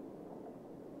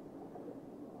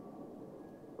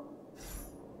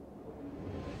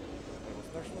 Was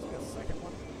there supposed to be a second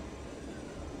one?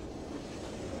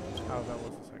 Oh, that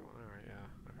was the second one. Alright, yeah,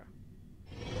 okay.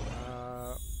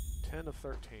 10 of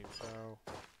 13, so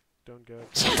doing good.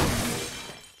 I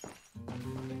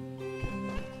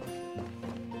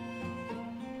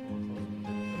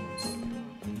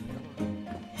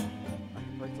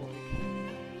can break the link.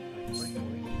 I can break the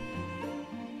link.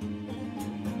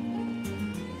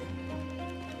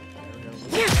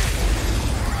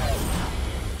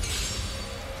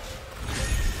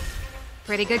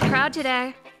 Pretty good crowd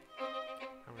today.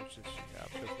 How much does she have?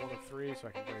 Just 1 of 3, so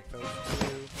I can break those 2.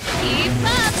 Keep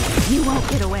up! You won't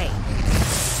get away.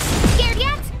 Scared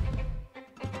yet?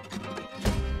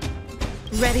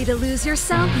 Ready to lose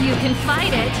yourself? You can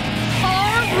fight it,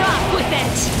 or rock with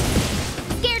it!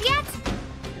 Scared yet?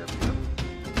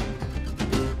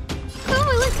 Who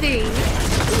will it be?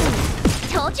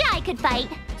 Told ya I could fight.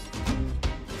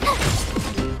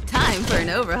 Time for an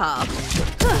overhaul.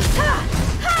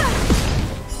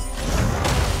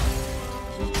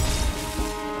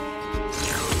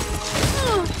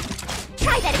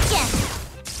 Try that again.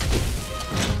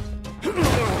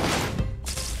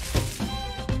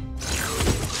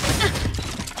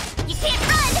 You can't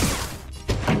run.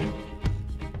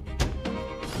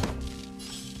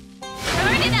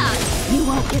 Turn it up! You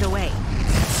won't get away.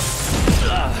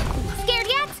 Scared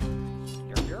yet?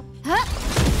 Here. Huh?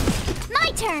 My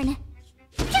turn.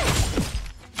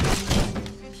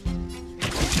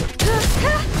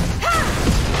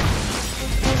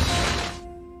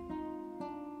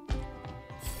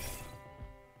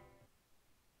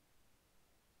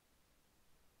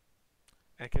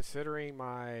 And considering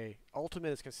my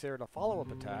ultimate is considered a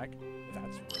follow-up attack,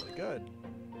 that's really good.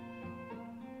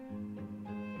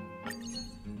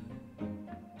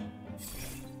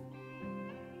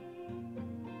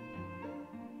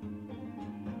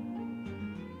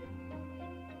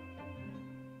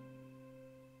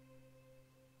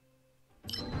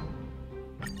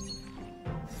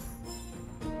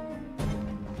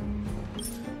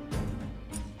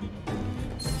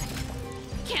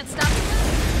 Can't stop.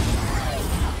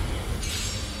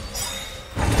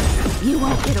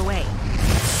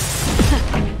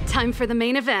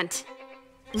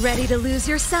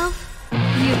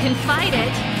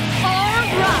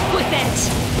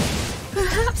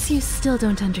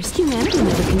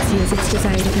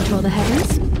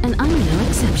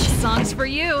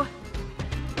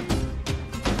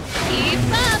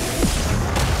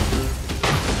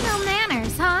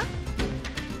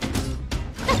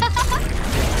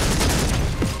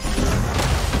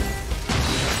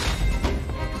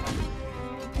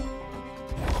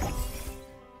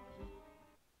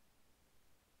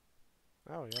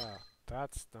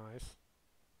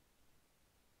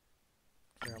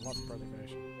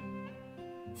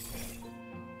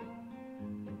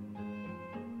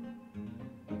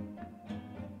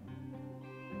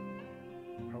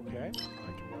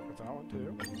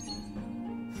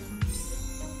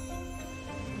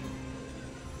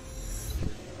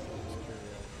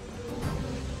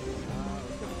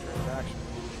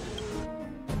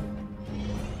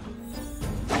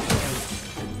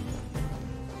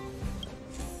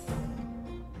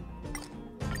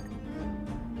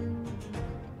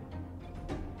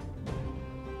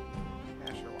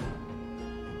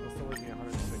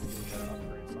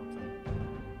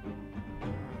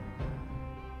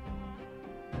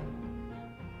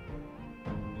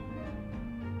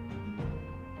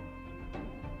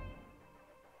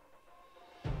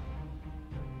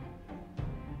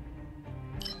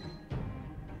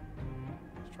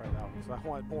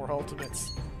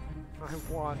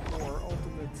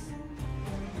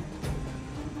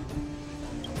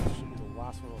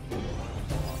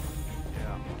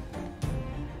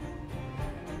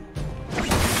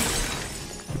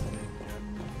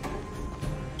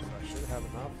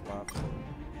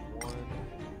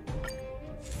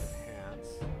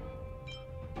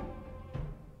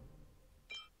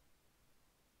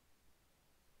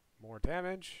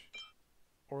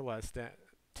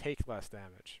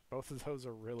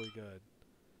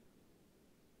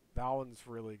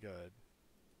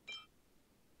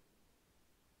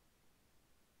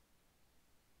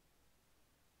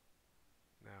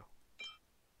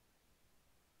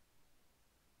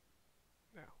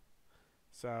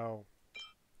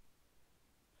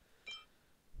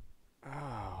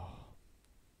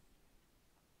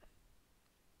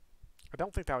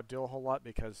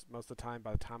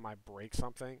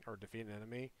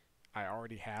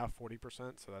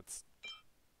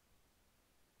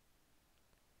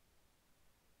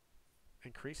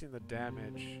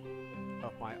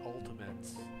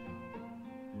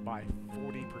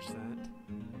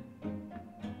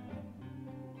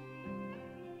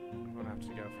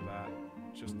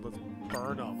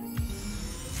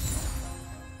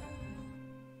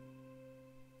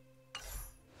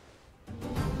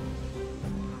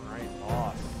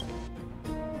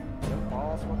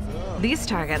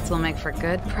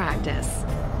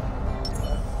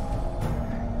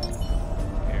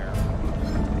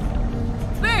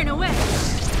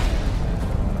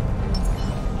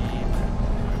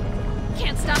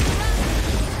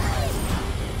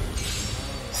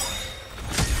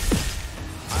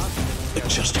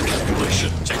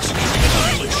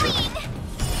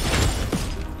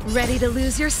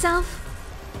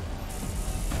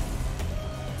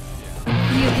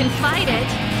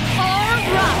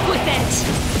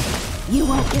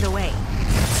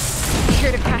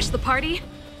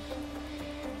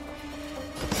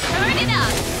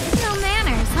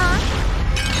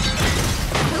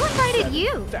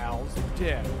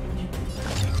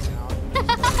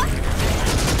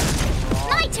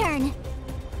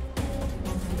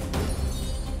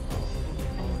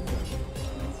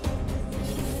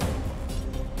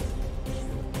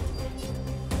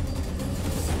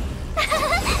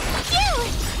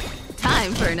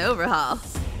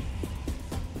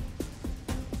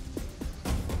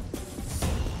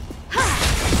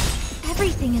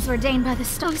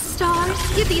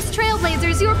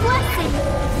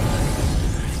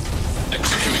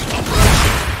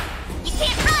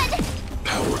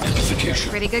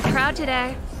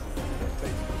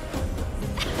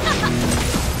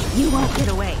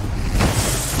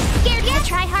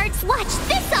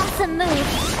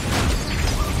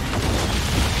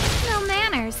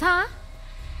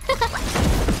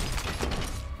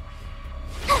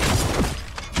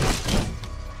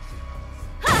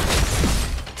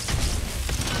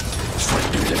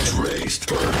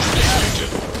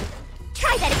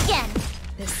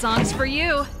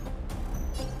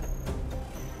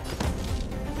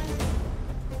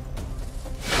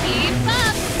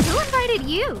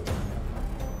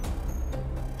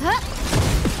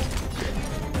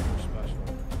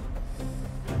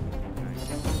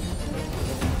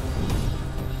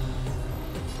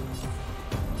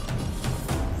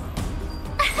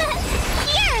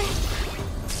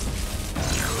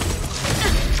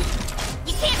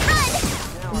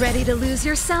 Ready to lose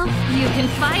yourself? You can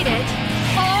fight it,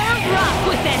 or rock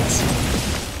with it!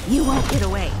 You won't get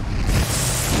away.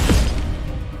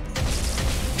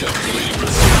 Calculating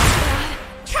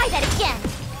resistance. Try that again.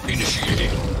 Initiating.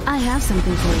 I have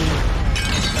something for you.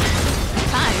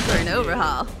 Time for an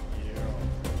overhaul.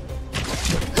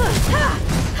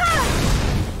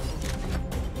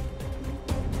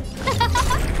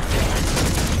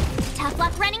 Tough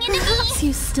luck running into me. Perhaps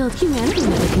you still... Humanity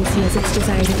never conceals its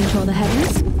desire to control the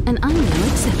heavens, and I'm no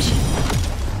exception.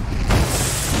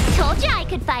 Told ya I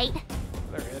could fight.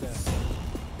 There it is.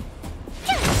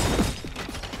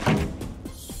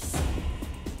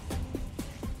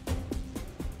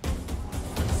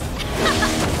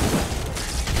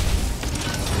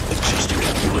 Adjusting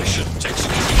calculation.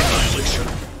 Executing annihilation.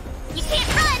 You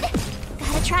can't run.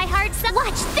 Gotta try hard some.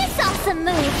 Watch this awesome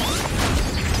move.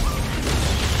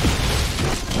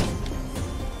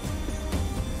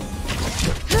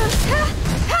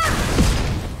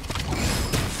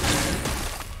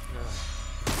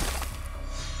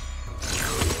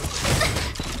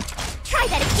 Try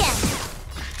that again.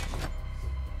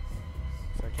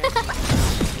 So I can't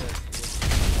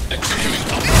Executing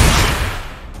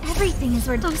operation. Everything is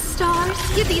where those stars.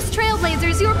 Give these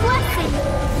trailblazers your blessing.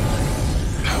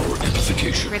 Power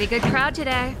amplification. Pretty good crowd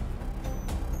today.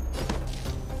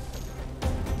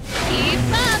 Keep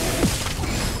up!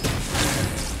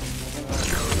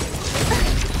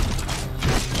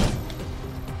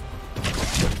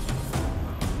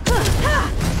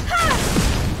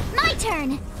 My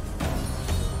turn.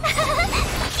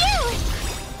 Phew.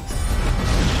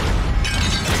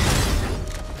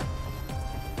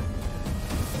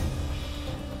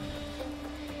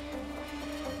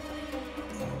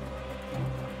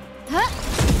 Huh?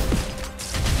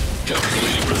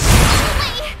 Calculating resistance.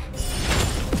 Away.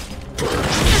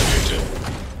 Purge initiated.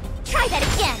 Try that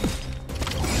again.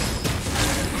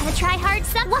 Gotta try hard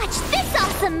some. Watch this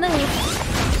awesome move.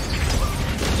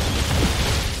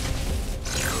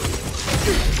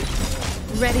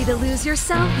 Ready to lose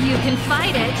yourself? You can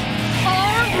fight it,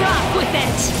 or rock with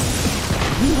it!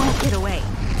 You won't get away.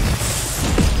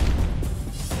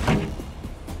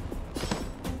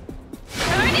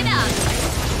 Turn it up!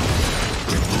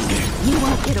 You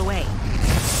won't get away.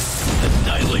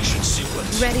 Annihilation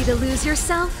sequence. Ready to lose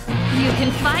yourself? You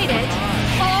can fight it,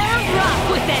 or rock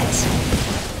with it!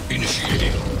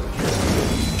 Initiating.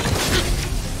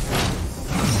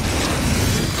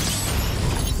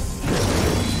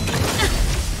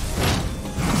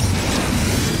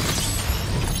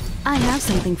 I have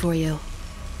something for you.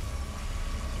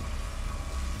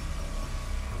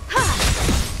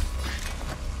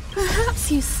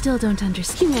 Perhaps you still don't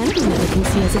understand. Humanity never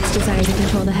conceals its desire to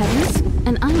control the heavens,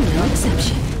 and I'm no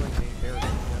exception. there is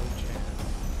no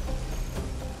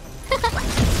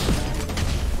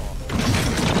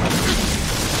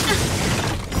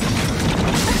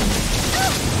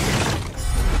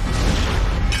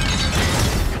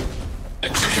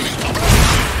Executing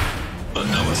operation.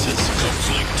 Analysis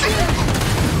complete.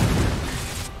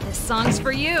 This song's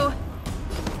for you.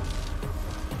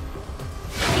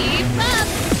 Keep up!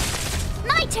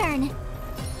 My turn.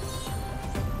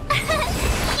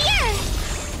 Here.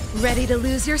 Ready to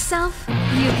lose yourself?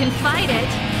 You can fight it,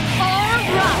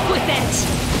 or rock with it!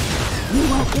 You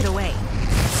won't get away.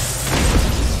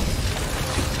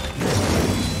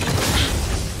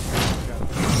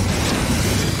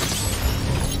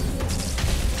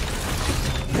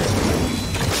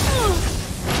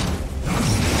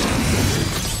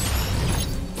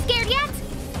 Scared yet?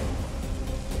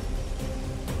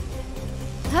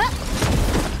 Huh?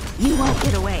 You won't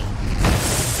get away.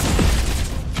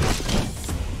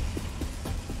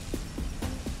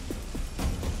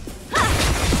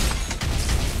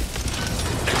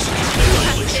 Executing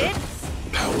annihilation.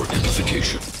 Power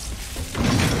amplification.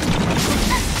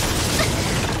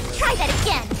 Try that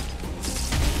again.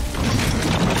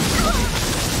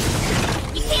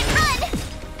 You can't run.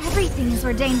 Everything is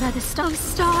ordained by the stars.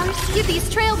 Give these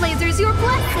trailblazers your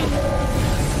blessing.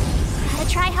 Gotta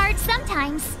try hard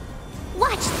sometimes.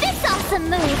 Watch this awesome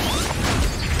move.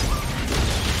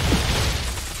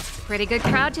 Pretty good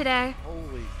crowd today.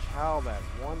 Holy cow, that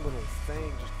one little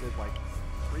thing just did like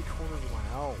 3/4 of my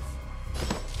health.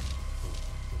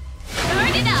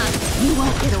 Turn it up! You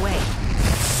won't get away.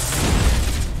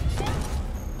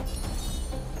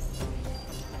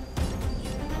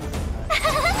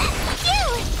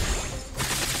 Phew.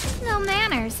 No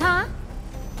manners, huh?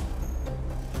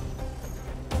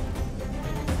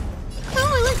 Who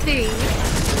will it be?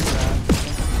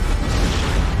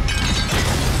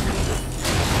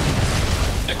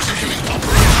 Executing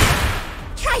operation.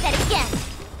 Try that again.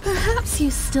 Perhaps you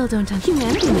still don't understand.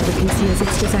 Humanity never conceals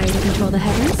its desire to control the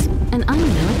heavens, and I'm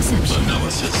no exception.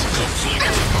 Analysis complete.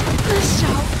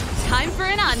 Time for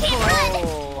an encore.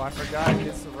 Oh, I forgot he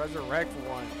gets to resurrect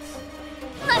once.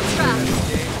 Let's rock. It's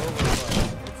game over,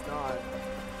 but it's not.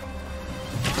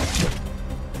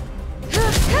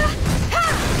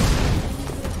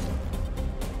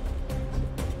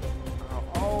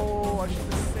 Oh, I should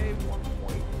have saved 1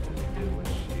 point to do a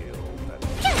shield.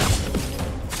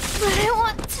 But I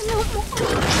want to know more.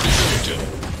 Detected.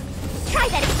 Try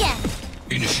that again.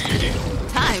 Initiating.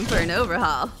 Time for an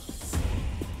overhaul.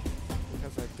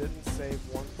 Because I didn't save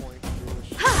 1 point to do a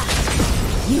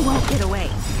shield. You won't get away.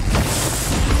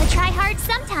 Gotta try hard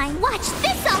sometime. Watch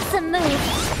this awesome move.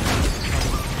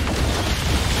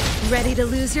 Ready to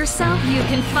lose yourself? You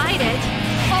can fight it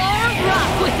or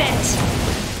rock with it.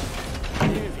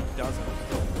 Even if he doesn't.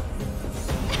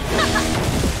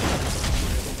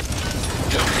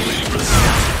 Calculating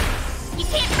results. You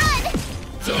can't run.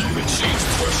 Value exceeds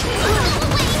threshold.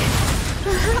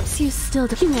 Perhaps you still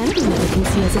don't. Humanity never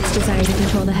conceals its desire to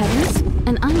control the heavens,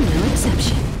 and I'm no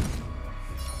exception.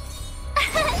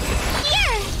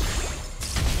 Here.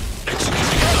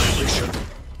 Executing annihilation.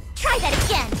 Try that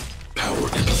again. Power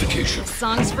amplification.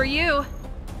 Song's for you.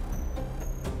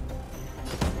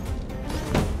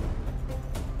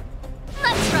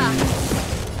 Let's rock.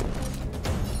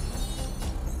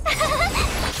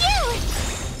 You.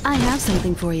 I have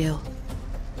something for you.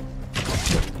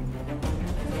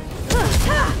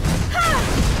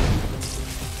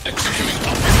 Executing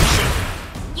operation.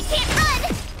 You can't run.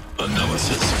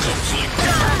 Analysis complete.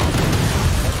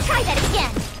 Try that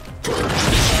again.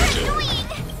 Initiated. Annoying.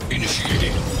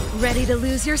 Initiating. Ready to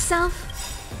lose yourself?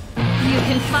 You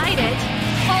can fight it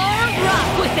or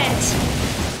rock with it.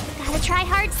 Gotta try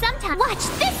hard sometime. Watch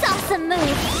this awesome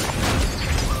move.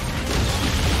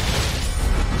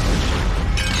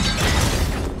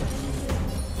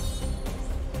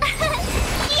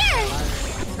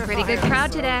 Here. Pretty good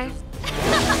crowd today.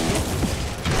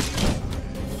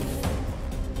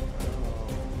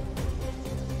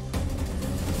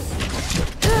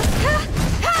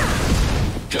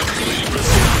 Calculating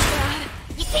results.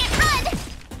 You can't run.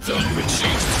 Value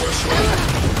exceeds threshold.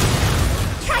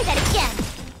 Try that again.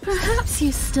 Perhaps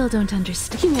you still don't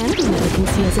understand. Humanity never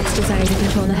conceals its desire to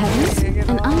control the heavens,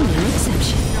 and I'm no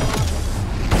exception.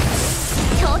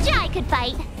 Told you I could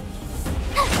fight.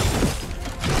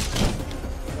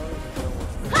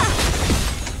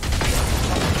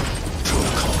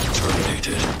 Protocol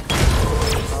terminated.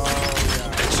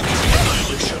 Executing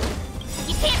annihilation.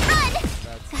 You can't run.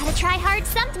 Gotta try hard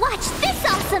Watch this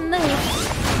awesome move.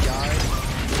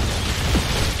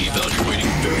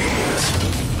 Evaluating variables.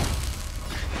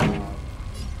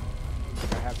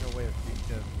 I have no way of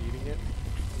defeating it.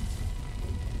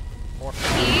 Or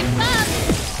Keep up!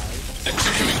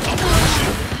 Executing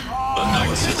operation.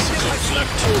 Analysis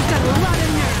conflict. You've got a lot of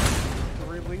nerve. to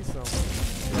release them.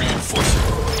 Reinforcing.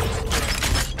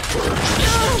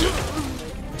 Detected.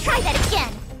 Try that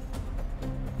again.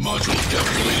 Module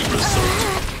calculating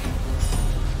result.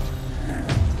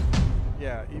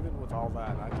 Yeah, even with all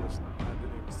that, I didn't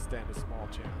even stand a small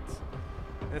chance.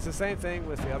 And it's the same thing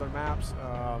with the other maps.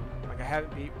 Like I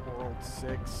haven't beat World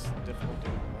 6 difficulty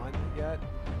 1 yet.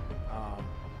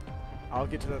 I'll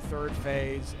get to the third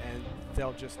phase and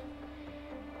they'll just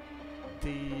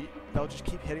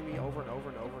keep hitting me over and over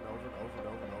and over and over and over and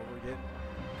over and over again,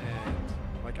 and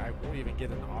like I won't even get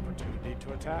an opportunity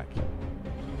to attack.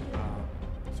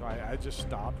 So I just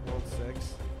stopped World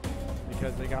 6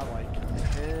 because they got like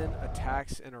 10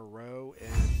 attacks in a row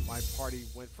and my party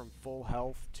went from full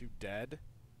health to dead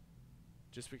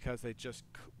just because they just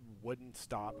wouldn't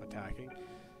stop attacking.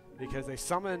 Because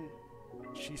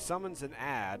she summons an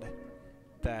ad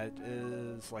that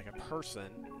is like a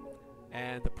person,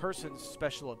 and the person's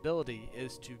special ability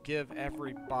is to give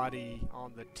everybody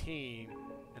on the team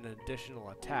an additional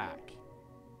attack.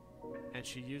 And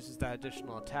she uses that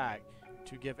additional attack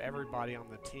to give everybody on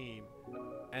the team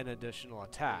an additional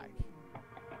attack.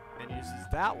 And uses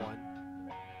that one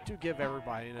to give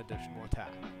everybody an additional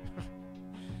attack.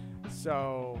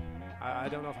 So, I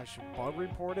don't know if I should bug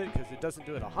report it, because it doesn't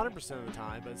do it 100% of the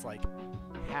time, but it's like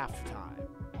half the time.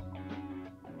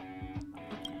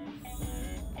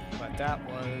 But that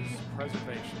was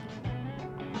preservation.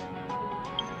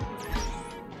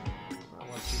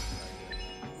 Let's see what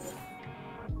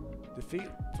I did. Defeat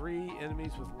 3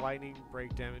 enemies with lightning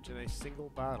break damage in a single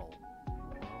battle.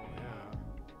 Oh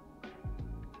yeah.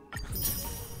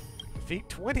 Defeat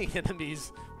 20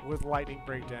 enemies with lightning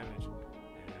break damage.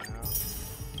 Yeah.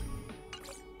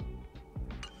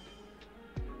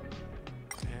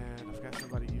 And I've got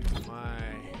somebody using my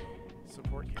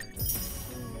support character.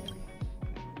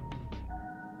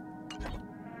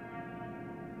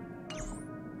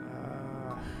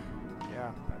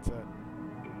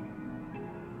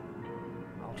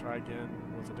 try again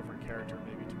with a different character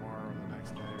maybe tomorrow or the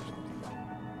next day or something.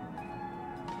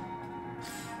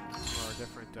 Or a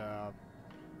different,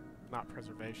 not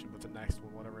preservation, but the next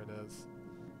one, whatever it is.